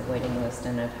extensive waiting list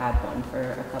and have had one for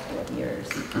a couple of years.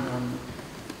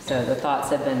 So the thoughts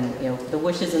have been, the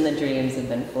wishes and the dreams have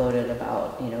been floated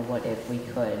about, what if we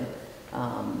could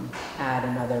add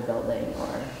another building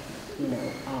or,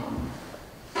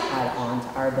 add on to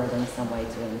our building some way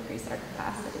to increase our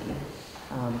capacity.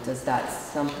 Does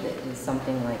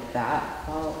something like that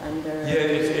fall under? Yeah,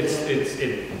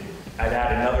 I'd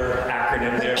add another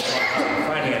acronym there from the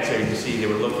finance agency. They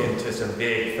would look into some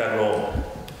big federal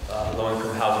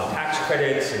low-income housing tax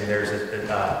credits, and there's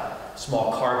a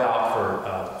small carve-out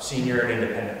for senior and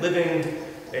independent living.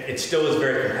 It still is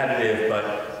very competitive,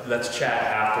 but let's chat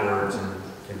afterwards and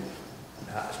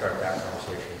start that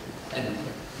conversation. And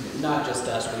not just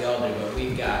us, we all do, but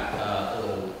we've got a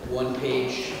little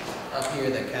one-page up here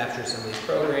that captures some of these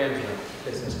programs and a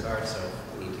business card, so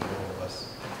we need to get hold of us.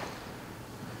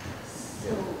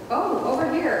 Oh,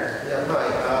 over here. Yeah,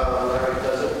 hi, Larry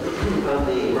Pleasant. I'm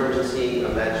the Emergency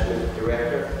Management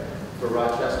Director for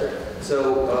Rochester.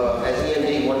 So as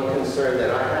EMD, one concern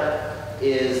that I have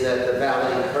is that the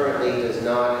valley currently does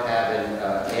not have an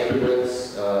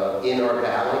ambulance in our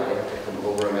valley. They have to come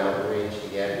over a mountain range to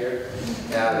get here.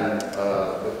 And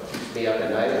what keeps me up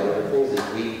at night, one of the things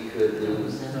is we could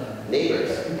lose neighbors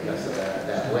because of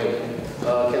that wait.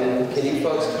 Can you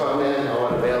folks comment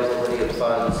on availability of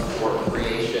funds for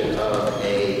creation of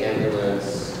a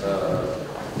ambulance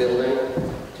building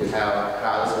to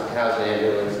house an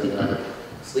ambulance and a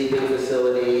sleeping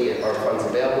facility? Are funds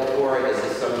available for it? Is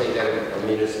this something that a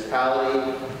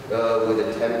municipality would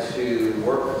attempt to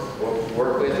work with,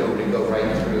 or would it go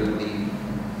right through the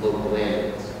local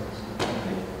ambulance?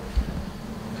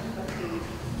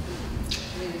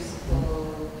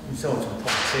 Someone's from public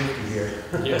safety here.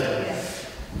 Yeah.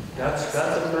 That's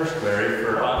a first, Larry,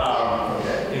 for, I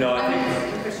think,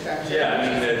 yeah, I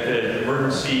mean, the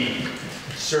emergency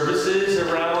services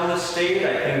around the state, I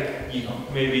think you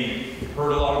maybe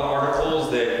heard a lot of the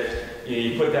articles that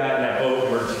you put that in that boat,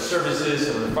 emergency services,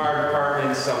 some of the fire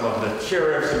departments, some of the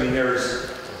sheriffs. I mean,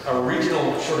 there's a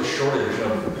regional sort of shortage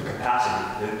of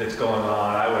capacity that's going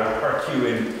on. I would argue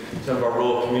in some of our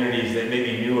rural communities that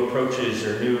maybe new approaches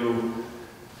or new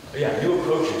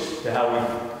approaches to how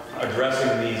we're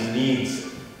addressing these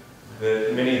needs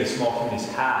that many of the small communities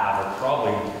have are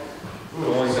probably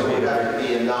going to be. So it would have to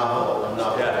be a novel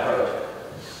approach.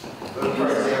 But for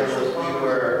example, if we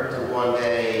were to one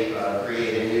day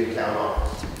create a new town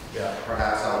office,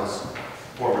 perhaps on this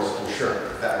former school,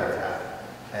 if that were to happen,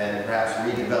 and perhaps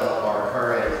redevelop our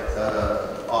current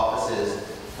offices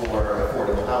for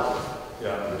affordable housing,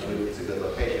 which is a good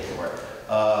location for it.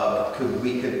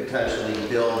 We could potentially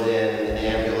build in an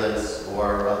ambulance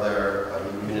or other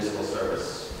municipal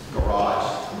service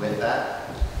garage with that?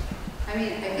 I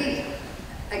mean, I think,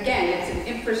 again, it's an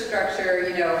infrastructure,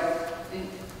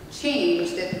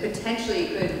 change that potentially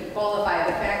could qualify.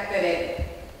 The fact that it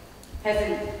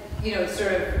hasn't,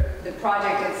 sort of, the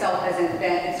project itself hasn't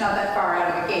been, it's not that far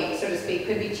out of the gate, so to speak,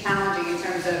 could be challenging in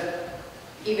terms of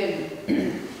even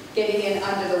getting in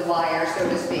under the wire, so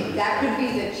to speak. That could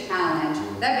be the challenge.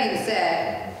 That being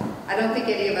said, I don't think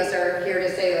any of us are here to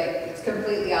say, like, it's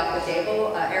completely off the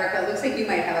table. Erica, it looks like you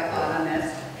might have a thought on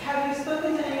this. Have you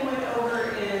spoken to anyone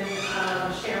over in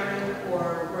Sharon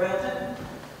or Royalton?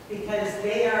 Because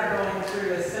they are going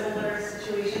through a similar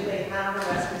situation. They have a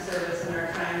rescue service and are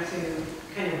trying to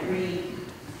kind of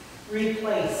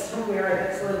replace where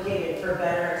it's located for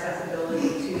better accessibility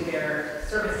to their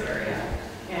service area.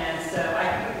 And so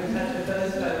I put in touch with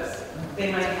those folks.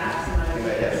 They might have some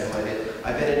ideas.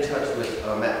 I've been in touch with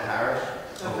Matt Parrish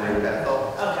over in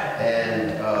Bethel. Okay.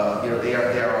 And they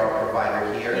are our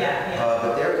provider here.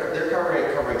 But they're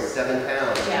covering 7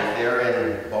 towns. Yeah. If they're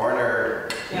in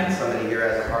Barnard and somebody here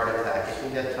has a heart attack, it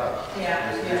can get tough.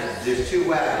 There's 2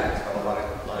 wagons, but a lot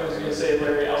of I was going to say,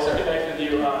 Larry, I'll connect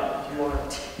with you if you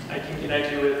want. I can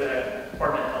connect you with the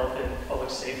Department of Health and Public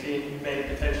Safety. You may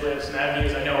potentially have some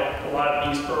avenues. I know a lot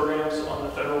of these programs on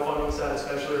the federal funding side,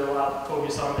 especially, are a lot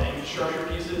focused on the infrastructure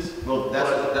pieces. Well, that's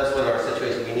what our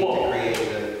situation. We need to create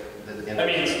I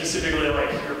mean, specifically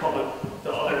like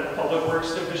the other public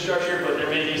works infrastructure, but there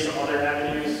may be some other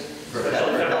avenues,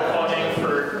 especially federal funding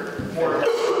for more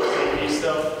safety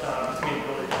stuff. I mean,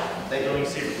 really Building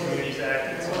Safe Communities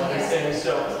Act and some other things.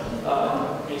 So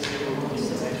basically, we'll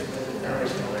just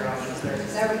know their options there.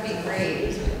 That would be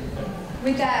great.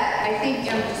 With that, I think,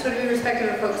 just want to be respectful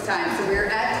of folks' time, so we're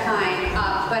at time,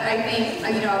 but I think,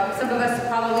 some of us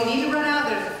probably need to run out.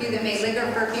 There's a few that may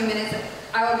linger for a few minutes.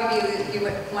 I will give you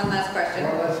one last question.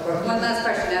 One last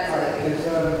question, absolutely.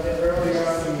 Earlier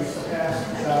on, you passed,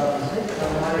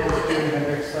 my name is Jim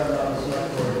Hendricks, I'm on the select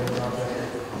board in Rochester.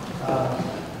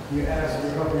 You asked,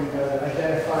 we're hoping to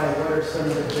identify what are some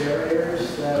of the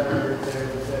barriers that are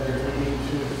leading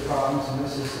to the problems, and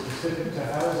this is specific to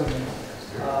housing.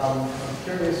 I'm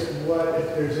curious if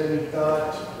there's any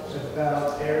thought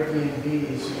about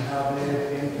Airbnbs and how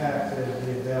they've impacted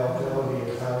the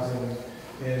availability of housing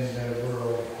in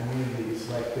rural communities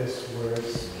like this, where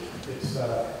it's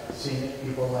seen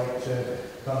people like to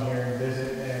come here and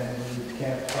visit, and you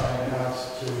can't find a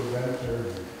house to rent or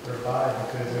buy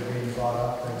because they're being bought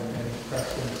up and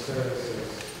pressed into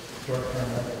services, short-term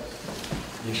rentals.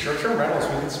 Yeah, short-term rentals,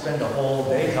 we could spend a whole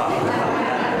day talking about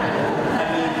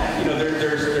that. I mean,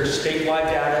 there's statewide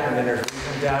data and then there's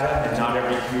regional data, and not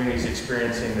every community is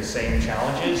experiencing the same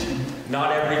challenges.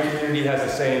 Not every community has the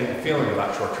same feeling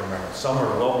about short-term rentals. Some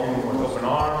are welcoming with open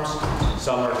arms.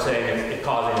 Some are saying it's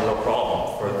causing a real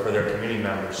problem for their community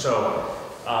members. So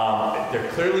there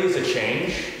clearly is a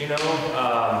change,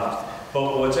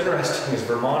 but what's interesting is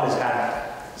Vermont has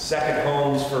had second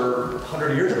homes for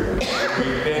 100 years ago.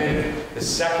 We've been the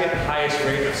second highest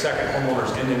rate of second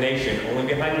homeowners in the nation,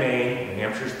 only behind Maine. New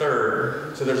Hampshire's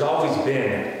third. So there's always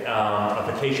been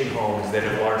vacation homes that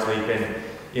have largely been,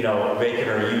 vacant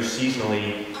or used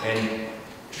seasonally. And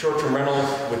short-term rentals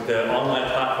with the online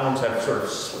platforms have sort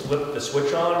of flipped the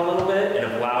switch on a little bit and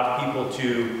have allowed people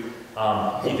to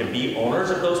either be owners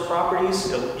of those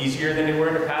properties easier than they were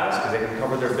in the past because they can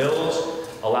cover their bills,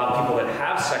 allow people that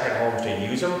have second homes to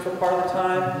use them for part of the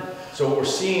time. So what we're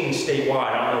seeing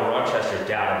statewide, I don't know Rochester's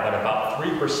data, but about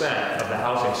 3% of the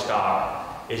housing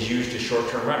stock is used as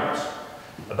short-term rentals.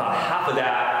 About half of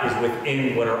that is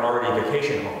within what are already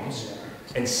vacation homes.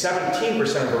 And 17%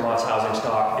 of Vermont's housing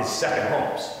stock is second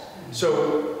homes.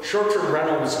 So short-term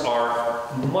rentals are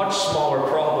a much smaller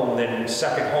problem than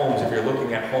second homes if you're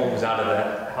looking at homes out of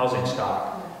the housing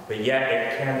stock. But yet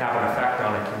it can have an effect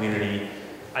on a community.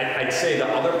 I'd say the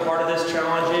other part of this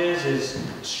challenge is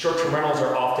short-term rentals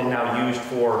are often now used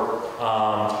for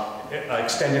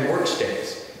extended work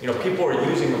stays. People are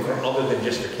using them for other than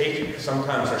just vacation.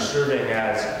 Sometimes they're serving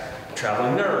as a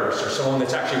traveling nurse or someone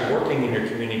that's actually working in your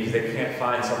community because they can't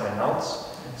find something else.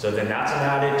 So then that's an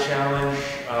added challenge.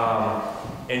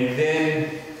 And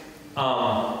then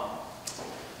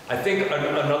I think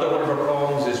another one of our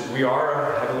problems is we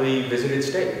are a heavily visited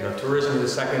state. Tourism is the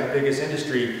second biggest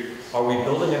industry. Are we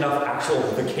building enough actual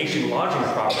vacation lodging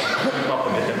properties to keep up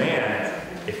with the demand?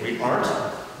 If we aren't,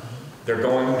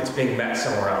 it's being met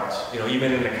somewhere else.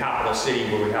 Even in the capital city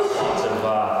where we have lots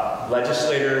of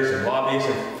legislators and lobbyists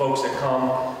and folks that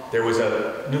come, there was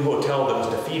a new hotel that was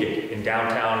defeated in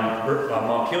downtown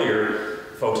Montpelier.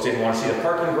 Folks didn't want to see the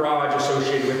parking garage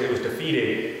associated with it. It was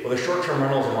defeated. Well, the short-term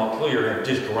rentals in Montpelier have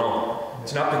just grown.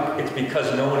 It's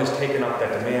because no one has taken up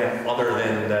that demand other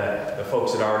than the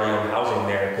folks that already own housing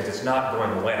there, because it's not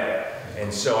going away.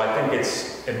 And so I think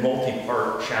it's a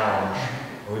multi-part challenge.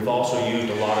 And we've also used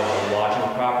a lot of the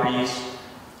lodging properties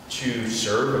to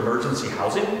serve emergency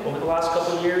housing over the last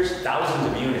couple of years. Thousands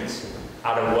of units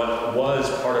out of what was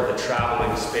part of the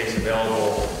traveling space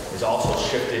available is also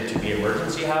shifted to be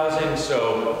emergency housing.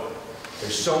 So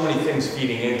there's so many things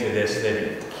feeding into this that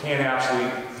it can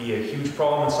absolutely be a huge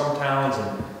problem in some towns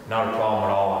and not a problem at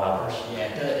all in others. Yeah,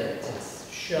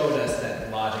 it's showed us that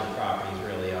lodging properties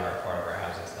really are part of our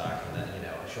housing stock, and that,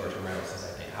 short-term rentals has, I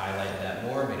think, highlighted that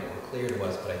more, made it more clear to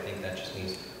us, but I think that just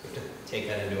means we have to take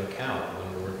that into account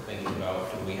when we're thinking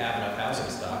about, do we have enough housing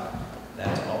stock?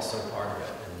 That's also part of it,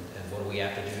 and what do we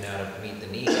have to do now to meet the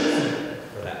needs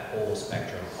for that whole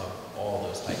spectrum of all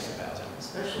those types of housing?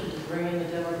 Especially to bring in the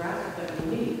demographic that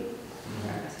we need.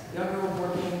 Younger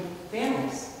working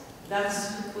families.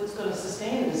 That's what's going to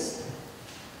sustain this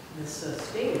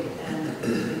state, and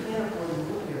they can't afford to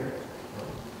move here.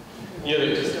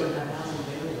 They just don't have housing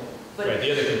available. Right.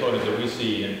 The other component that we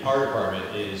see in our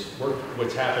department is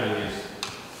what's happening is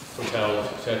hotels,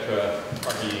 etc.,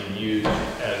 are being used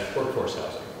as workforce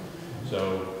housing.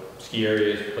 So ski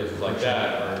areas, places like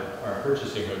that are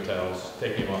purchasing hotels,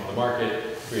 taking them off the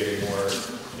market, creating more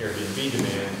Airbnb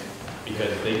demand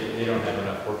because they don't have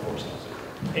enough workforce housing.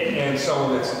 And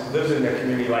someone that lives in a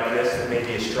community like this that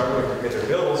maybe is struggling to pay their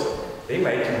bills, they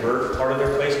might convert part of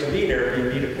their place to be an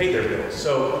Airbnb to pay their bills.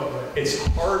 So it's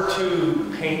hard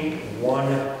to paint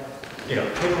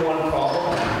pin one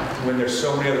problem when there's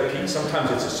so many other people,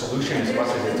 sometimes it's a solution as much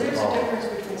as it's a There's a problem.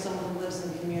 difference between someone who lives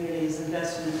in the community, is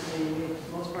invested in the community.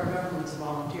 Most of our governments are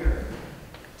volunteer,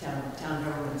 town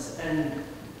governments, and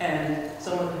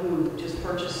someone who just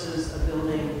purchases a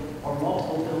building or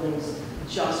multiple buildings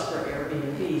just for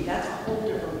Airbnb. That's a whole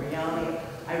different reality.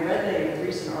 I read a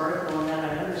recent article on that.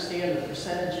 I understand the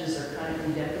percentages are kind of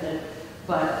indefinite,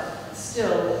 but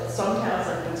still, some towns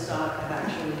like Woodstock have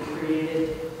actually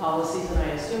created policies, and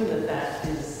I assume that that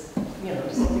is, you know,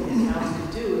 something that towns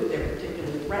could do if they're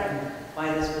particularly threatened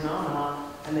by this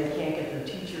phenomenon, and they can't get their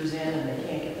teachers in, and they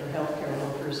can't get their healthcare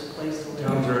workers a place to live.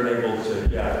 Towns are unable to,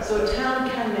 yeah. So a town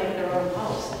can make their own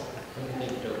policy. I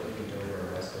think Dover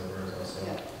or Westover is also.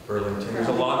 Burlington, there's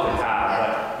a lot to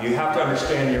have, but you have to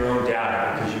understand your own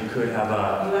data because you could have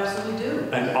You absolutely do.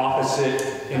 an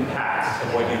opposite impact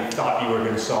of what you thought you were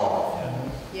going to solve.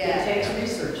 Yeah. It takes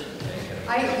research.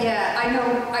 I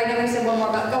know we said one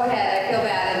more, but go ahead, I feel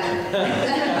bad.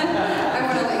 I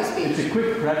want to let you speak. It's a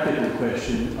quick practical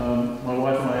question. My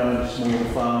wife and I own a small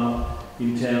farm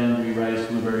in town. We raise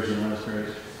blueberries and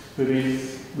raspberries.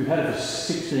 We've had it for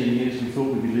 16 years. We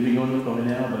thought we'd be living on it by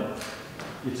now, but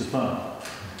it's a farm.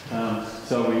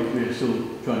 So we're still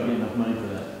trying to get enough money for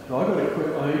that. So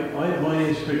my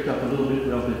ears pricked up a little bit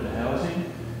relative to housing.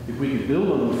 If we could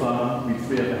build on the farm, we'd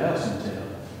free up a house in town.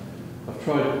 I've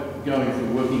tried going for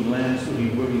working land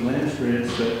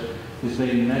grants, but there's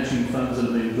been matching funds that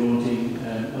have been daunting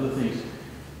and other things.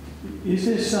 Is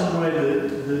there some way that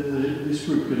this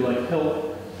group could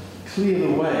help clear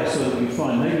the way so that we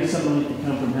find maybe some money can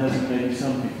come from housing, maybe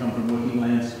some could come from working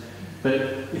lands? But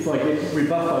if I get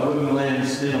rebuffed by working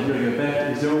lands, then I'm going to go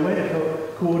back. Is there a way to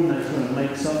coordinate trying to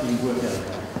make something work out?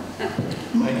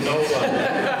 I know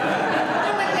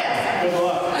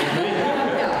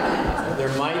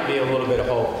there might be a little bit of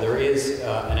hope. There is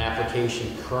an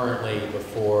application currently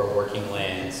before Working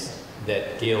Lands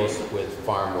that deals with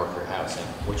farm worker housing,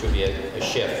 which would be a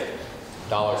shift.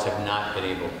 Dollars have not been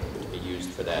able to be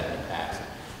used for that in the past.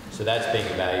 So that's being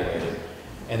evaluated.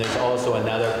 And there's also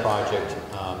another project,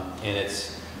 and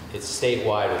it's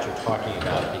statewide, which you're talking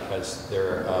about, because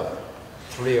there are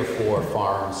 3 or 4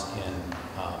 farms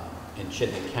in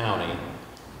Chittenden County,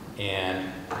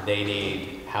 and they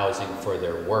need housing for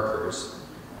their workers,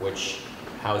 which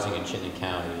housing in Chittenden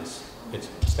County it's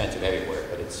expensive everywhere,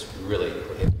 but it's really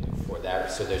prohibitive for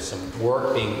that. So there's some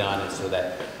work being done, and so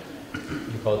that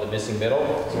you call it the missing middle,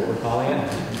 is what we're calling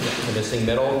it, the missing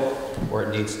middle, where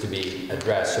it needs to be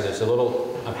addressed. So there's a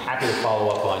little, I'm happy to follow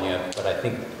up on you, but I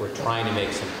think we're trying to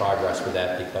make some progress with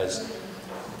that because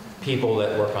people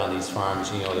that work on these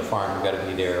farms, you know, the farm, you've got to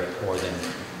be there more than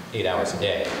 8 hours a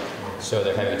day. So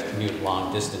they're having to commute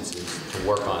long distances to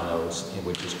work on those,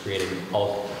 which is creating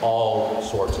all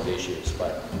sorts of issues.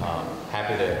 But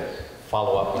happy to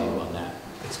follow up with you on that.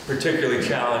 It's particularly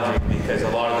challenging because a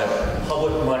lot of the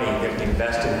public money that we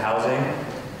invest in housing,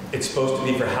 it's supposed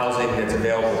to be for housing that's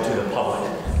available to the public.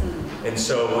 And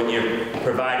so when you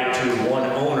provide it to one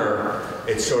owner,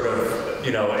 it's sort of,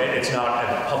 you know, it's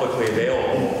not publicly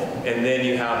available. And then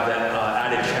you have that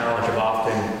added challenge of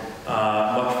often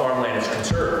much farmland is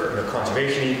conserved, you know,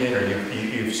 conservation easement, or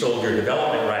you've sold your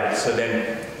development rights. So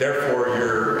then, therefore,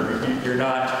 you're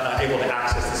not able to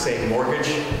access the same mortgage,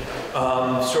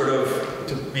 sort of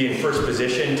to be in first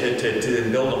position to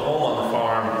build a home on the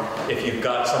farm if you've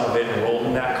got some of it enrolled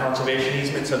in that conservation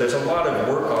easement. So there's a lot of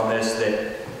work on this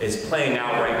that is playing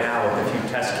out right now with a few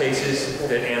test cases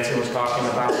that Anson was talking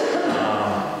about.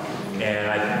 And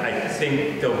I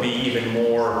think there'll be even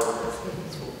more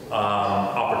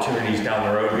opportunities down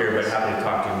the road here, but happy to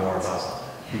talk to you more about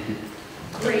it.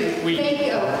 Great, thank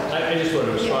you. I just want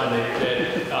to respond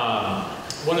that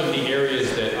one of the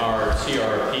areas that our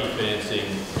CRP financing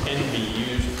can be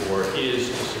used for is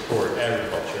to support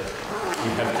agriculture. We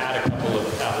have had a couple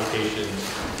of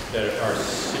applications that are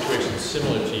situations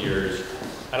similar to yours.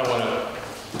 I don't want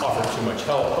to offer too much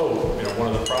hope. You know, one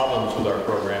of the problems with our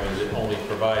program is it only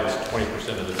provides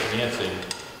 20% of the financing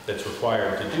that's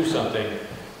required to do something.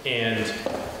 And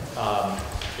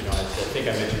you know, as I think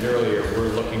I mentioned earlier, we're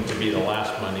looking to be the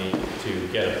last money to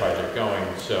get a project going.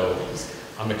 So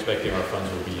I'm expecting our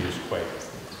funds will be used quite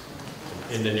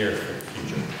in the near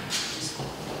future.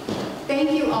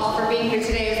 Thank you all for being here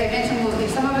today. As I mentioned,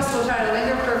 some of us will try to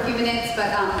linger for a few minutes, but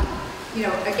you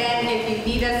know, again, if you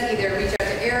need us, either reach out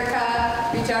to Erica,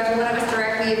 reach out to one of us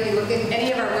directly. If you look at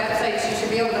any of our websites, you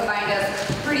should be able to find us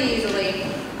pretty easily.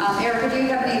 Erica, do you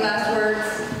have any last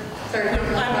words? Sorry,